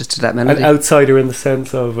put it to that melody. An outsider in the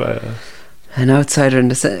sense of. An outsider in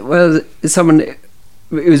the sense. Well, someone.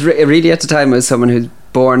 It was really at the time. It was someone who's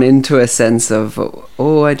born into a sense of,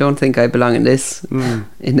 I don't think I belong in this,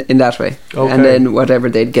 in that way, and then whatever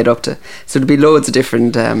they'd get up to. So there'd be loads of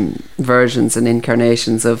different versions and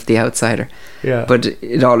incarnations of the outsider. Yeah. But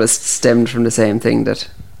it always stemmed from the same thing, that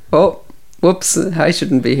whoops, I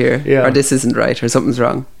shouldn't be here, or this isn't right, or something's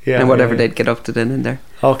wrong, and whatever they'd get up to then in their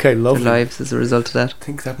lives as a result of that. I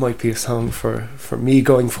think that might be a song for me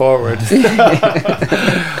going forward.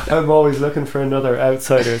 I'm always looking for another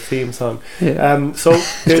outsider theme song. So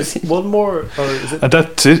there's one more, or is it?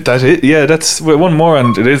 That's it. Yeah, that's one more,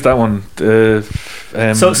 and it is that one. There's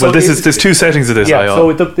two settings of this.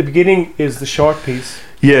 So the beginning is the short piece.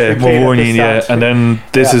 Yeah, Mo Warning, and then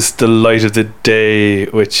this is The Light of the Day,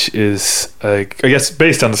 which is, I guess,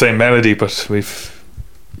 based on the same melody, but we've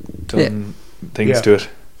done things to it.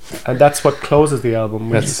 And that's what closes the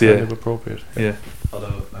album, which is kind of appropriate. Yeah.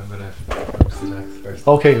 Although I'm going to focus the next first.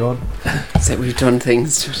 Okay, go on. So we've done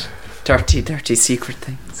things to it. dirty secret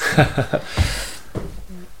things.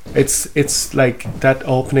 It's like that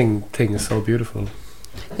opening thing is so beautiful.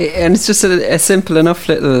 And it's just a simple enough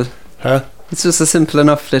little. Huh? It's just a simple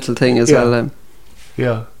enough little thing as well.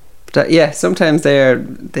 Yeah. But sometimes they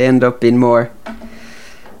end up being more.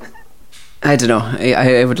 I don't know.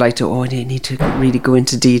 I would like to. Oh, you need to really go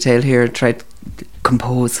into detail here and try to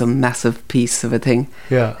compose some massive piece of a thing.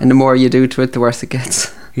 Yeah. And the more you do to it, the worse it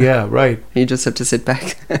gets. Yeah. Right. You just have to sit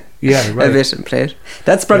back. Yeah. Right. A bit and play it.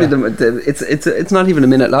 That's probably it's not even a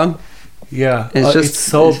minute long. Yeah. It's just it's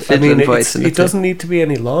so. I mean, voice it doesn't need to be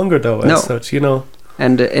any longer though. As such, you know.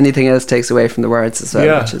 And anything else takes away from the words as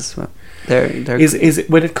well, which is they're is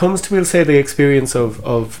when it comes to, we'll say, the experience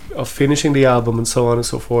of finishing the album and so on and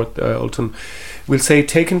so forth, Ultan, we'll say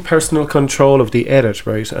taking personal control of the edit,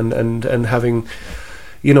 right, and having,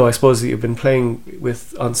 you know, I suppose that you've been playing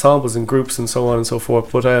with ensembles and groups and so on and so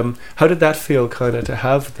forth, but how did that feel, kind of, to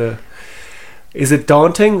have the, is it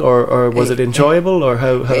daunting or was it enjoyable, or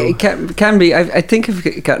how it can be. I think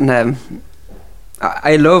I've gotten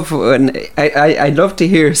I love when I love to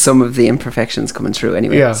hear some of the imperfections coming through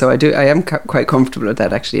anyway. Yeah. So I am quite comfortable with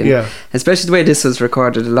that, actually. And yeah. Especially the way this was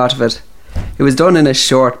recorded. A lot of it was done in a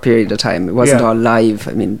short period of time. It wasn't all live.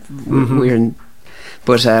 I mean, we're in,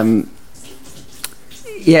 but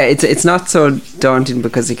it's not so daunting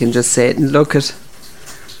because you can just say, look,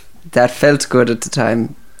 that felt good at the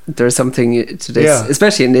time. There's something to this,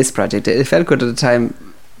 especially in this project. It felt good at the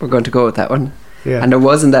time. We're going to go with that one. Yeah. And there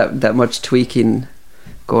wasn't that much tweaking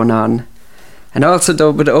going on. And also,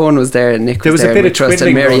 though, but Owen was there and Nick was there. There was a bit of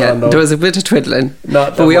twiddling going on, though. There was a bit of twiddling.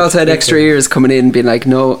 But we also had extra ears coming in being like,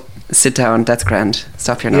 no, sit down, that's grand,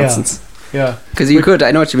 stop your nonsense. Yeah. Because you could, I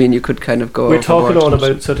know what you mean, you could kind of go. We're talking all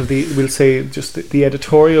about sort of we'll say, just the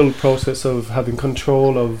editorial process of having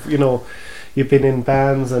control of, you know, you've been in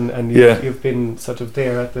bands and you've been sort of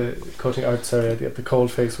there at the at the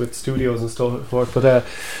Coldface with studios and so forth, but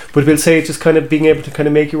we'll say just kind of being able to kind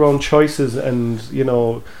of make your own choices and, you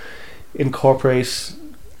know, incorporate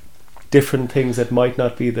different things that might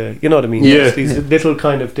not be you know what I mean, these little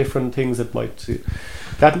kind of different things that might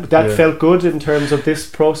that felt good in terms of this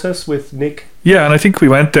process with Nick. Yeah, and I think we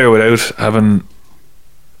went there without having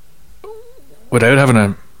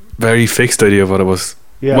a very fixed idea of what it was.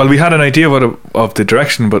 Yeah. Well, we had an idea of the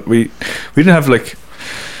direction, but we didn't have, like,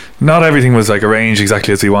 not everything was like arranged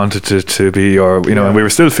exactly as we wanted it to be, or, you know, and we were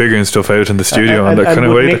still figuring stuff out in the studio and that kind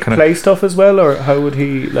of way. Would Nick play stuff as well, or how would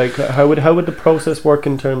he, like, how would the process work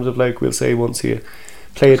in terms of, like, we'll say once you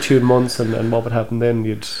play a tune once and what would happen then?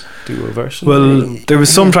 You'd do a version? Well, there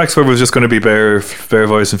was some tracks where it was just going to be bare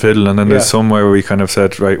voice and fiddle, and then there's somewhere where we kind of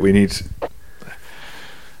said, right, we need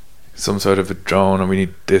some sort of a drone, or we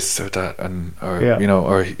need this or that, and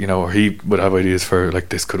or he would have ideas for, like,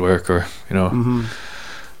 this could work, or, you know. Mm-hmm.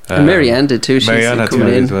 And Marianne did too. She's coming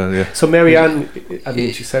in. Well, yeah. So Marianne, I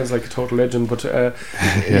mean, she sounds like a total legend, but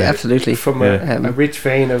absolutely, from a rich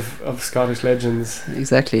vein of Scottish legends.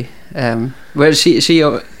 Exactly. Well, she's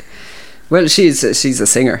a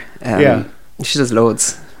singer. She does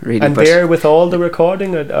loads. Really, and there with all the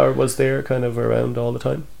recording, or was there kind of around all the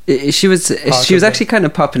time? She was actually kind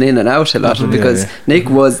of popping in and out a lot, because Nick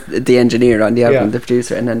was the engineer on the album, the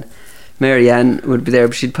producer, and then Marianne would be there,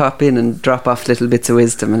 but she'd pop in and drop off little bits of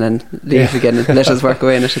wisdom and then leave again and let us work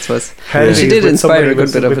away in it, I suppose. She did inspire a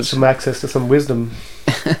good bit of it. Some access to some wisdom.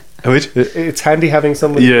 Which? It's handy having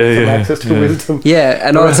someone with some access to wisdom. Yeah,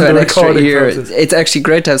 and also an extra ear. It's actually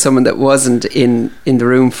great to have someone that wasn't in the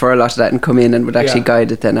room for a lot of that and come in and would actually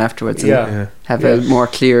guide it then afterwards and have a more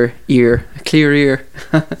clear ear.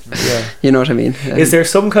 You know what I mean? Is there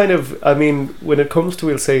some kind of, I mean, when it comes to,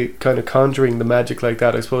 we'll say, kind of conjuring the magic like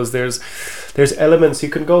that, I suppose there's elements, you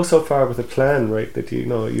can go so far with a plan, right, that, you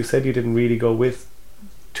know, you said you didn't really go with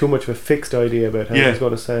too much of a fixed idea about how it was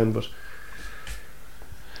going to sound, but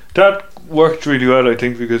that worked really well, I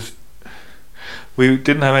think, because we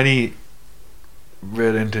didn't have any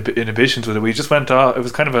real inhibitions with it. We just went off. It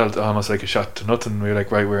was kind of almost like a shot to nothing. We were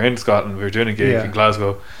like, right, we're in Scotland, we're doing a gig in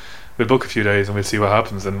Glasgow, we'll book a few days and we'll see what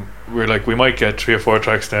happens. And we're like, we might get 3 or 4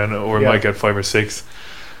 tracks down, or we might get 5 or 6,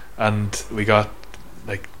 and we got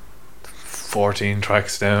like 14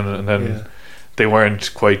 tracks down, and then they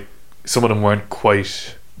weren't quite, some of them weren't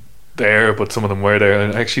quite there, but some of them were there,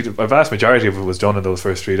 and actually a vast majority of it was done in those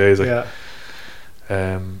first 3 days. Like,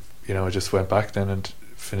 you know, I just went back then and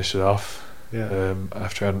finished it off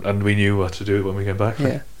after, and we knew what to do when we came back.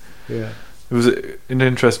 It was an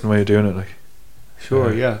interesting way of doing it, like.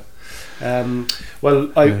 Sure.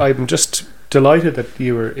 Well, I'm just delighted that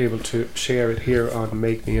you were able to share it here on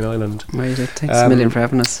Make Me an Island. Right, thanks a million for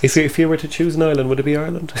having us. If you were to choose an island, would it be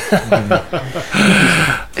Ireland?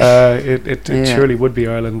 It surely would be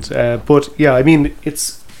Ireland. But yeah, I mean,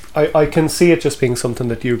 I can see it just being something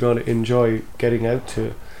that you're going to enjoy getting out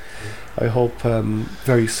to. I hope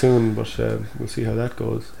very soon, but we'll see how that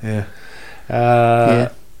goes. Yeah.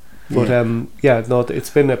 But it's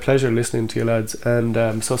been a pleasure listening to you lads. And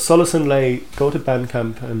so Solas and Lay, go to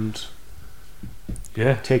Bandcamp and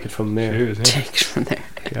take it from there. Cheers, Take it from there.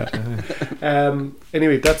 Yeah.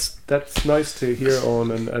 Anyway, that's nice to hear,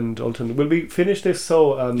 Owen and Ultan. Will we finish this?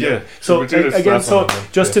 So So we'll do this again, last so one then.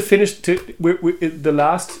 just to finish, the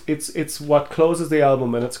last, it's what closes the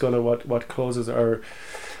album, and it's gonna what closes our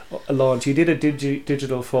launch. You did a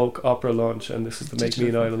digital folk opera launch, and this is the Make Me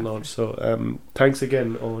an Island launch. So thanks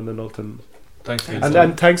again, Owen and Ultan. Thanks,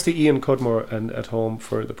 and thanks to Ian Cudmore and at home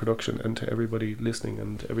for the production, and to everybody listening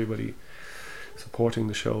and everybody supporting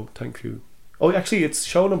the show. Thank you. Oh, actually, it's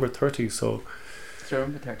show number 30, so Show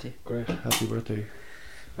number 30. great. Happy birthday.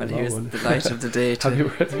 Well, here's the light of the day. Happy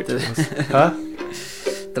birthday to us. Huh?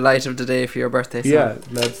 The light of the day for your birthday. So. Yeah,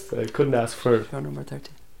 lads, I couldn't ask for Show number 30.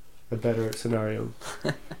 a better scenario.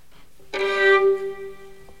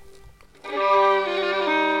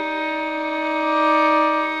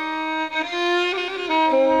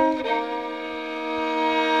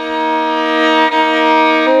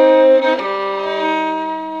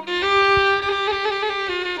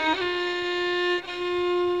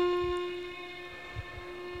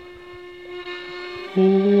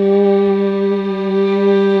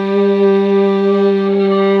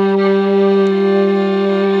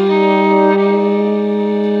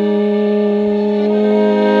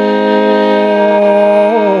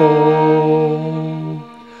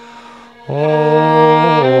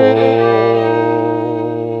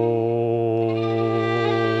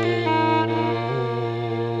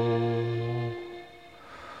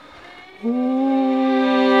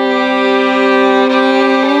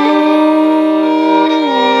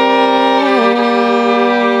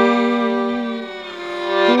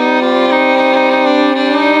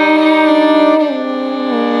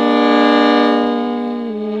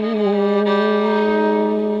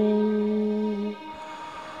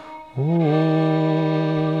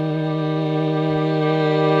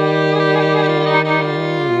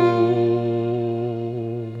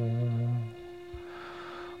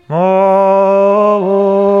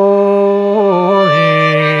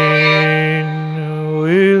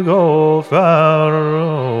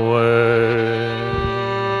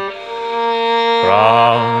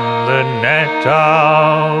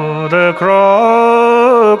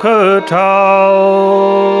 Town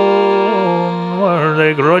where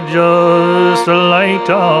they grudge us the light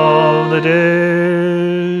of the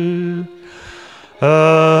day.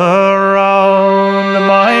 Around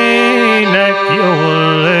my neck you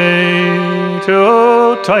will lay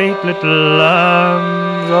two tight little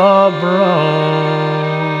arms of brown.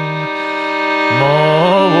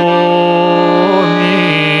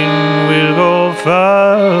 Morning will go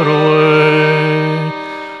far away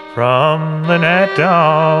from the net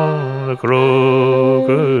down the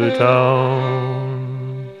crooked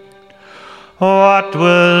town. What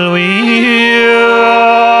will we hear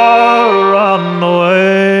on the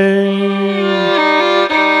way?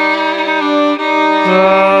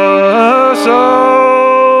 The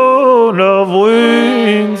sound of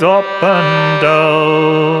wings up and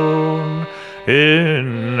down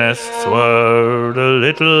in nests where the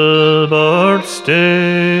little birds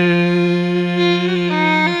stay.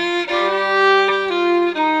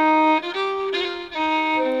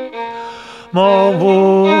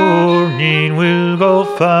 Morning will go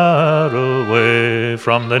far away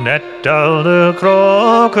from the net of the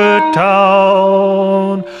crooked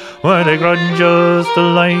town, where they grudge us the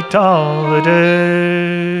light of the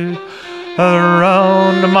day.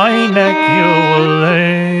 Around my neck you will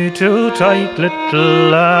lay two tight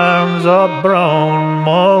little arms of brown.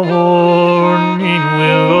 Morning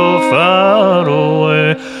will go far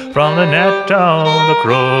away from the net of the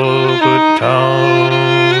crooked town.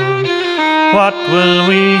 What will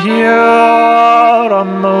we hear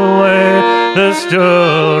on the way? The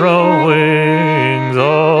stir of wings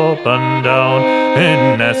up and down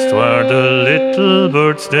in nest where the little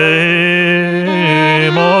birds stay.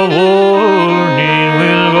 Morning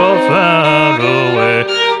will go far away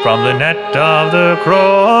from the net of the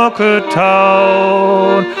crooked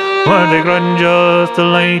town, where they grudge us the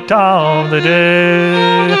light of the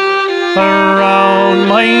day. Around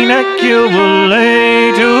my neck you will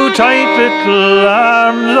lay two tight little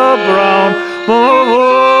arms of brown.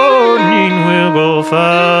 Morning morning we'll go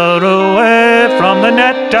far away from the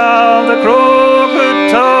net of the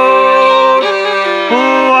crooked toad.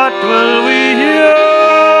 What will we hear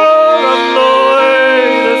on the way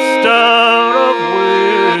the star of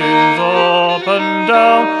wings up and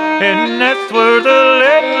down in nests where the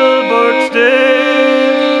little birds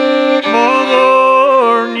stay?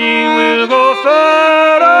 Morning we'll go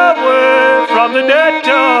far away from the net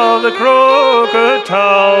of the crooked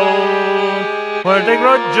town, where they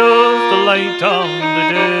grudge us the light on the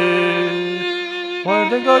day, where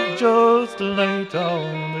they grudge us the light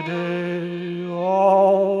on the day,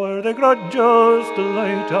 oh, where they grudge us the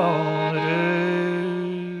light on the day.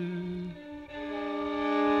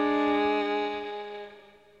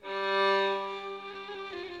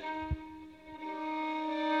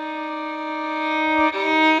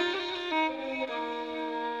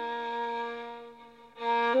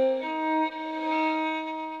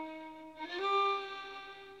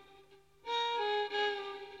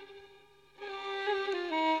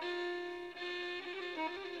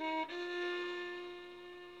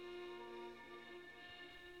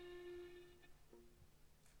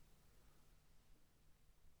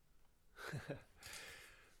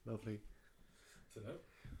 Lovely.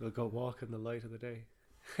 We'll go walk in the light of the day.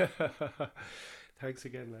 Thanks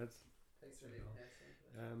again, lads. Thanks for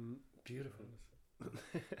leaving. Beautiful.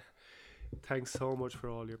 Thanks so much for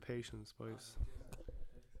all your patience, boys.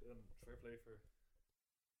 Fair play for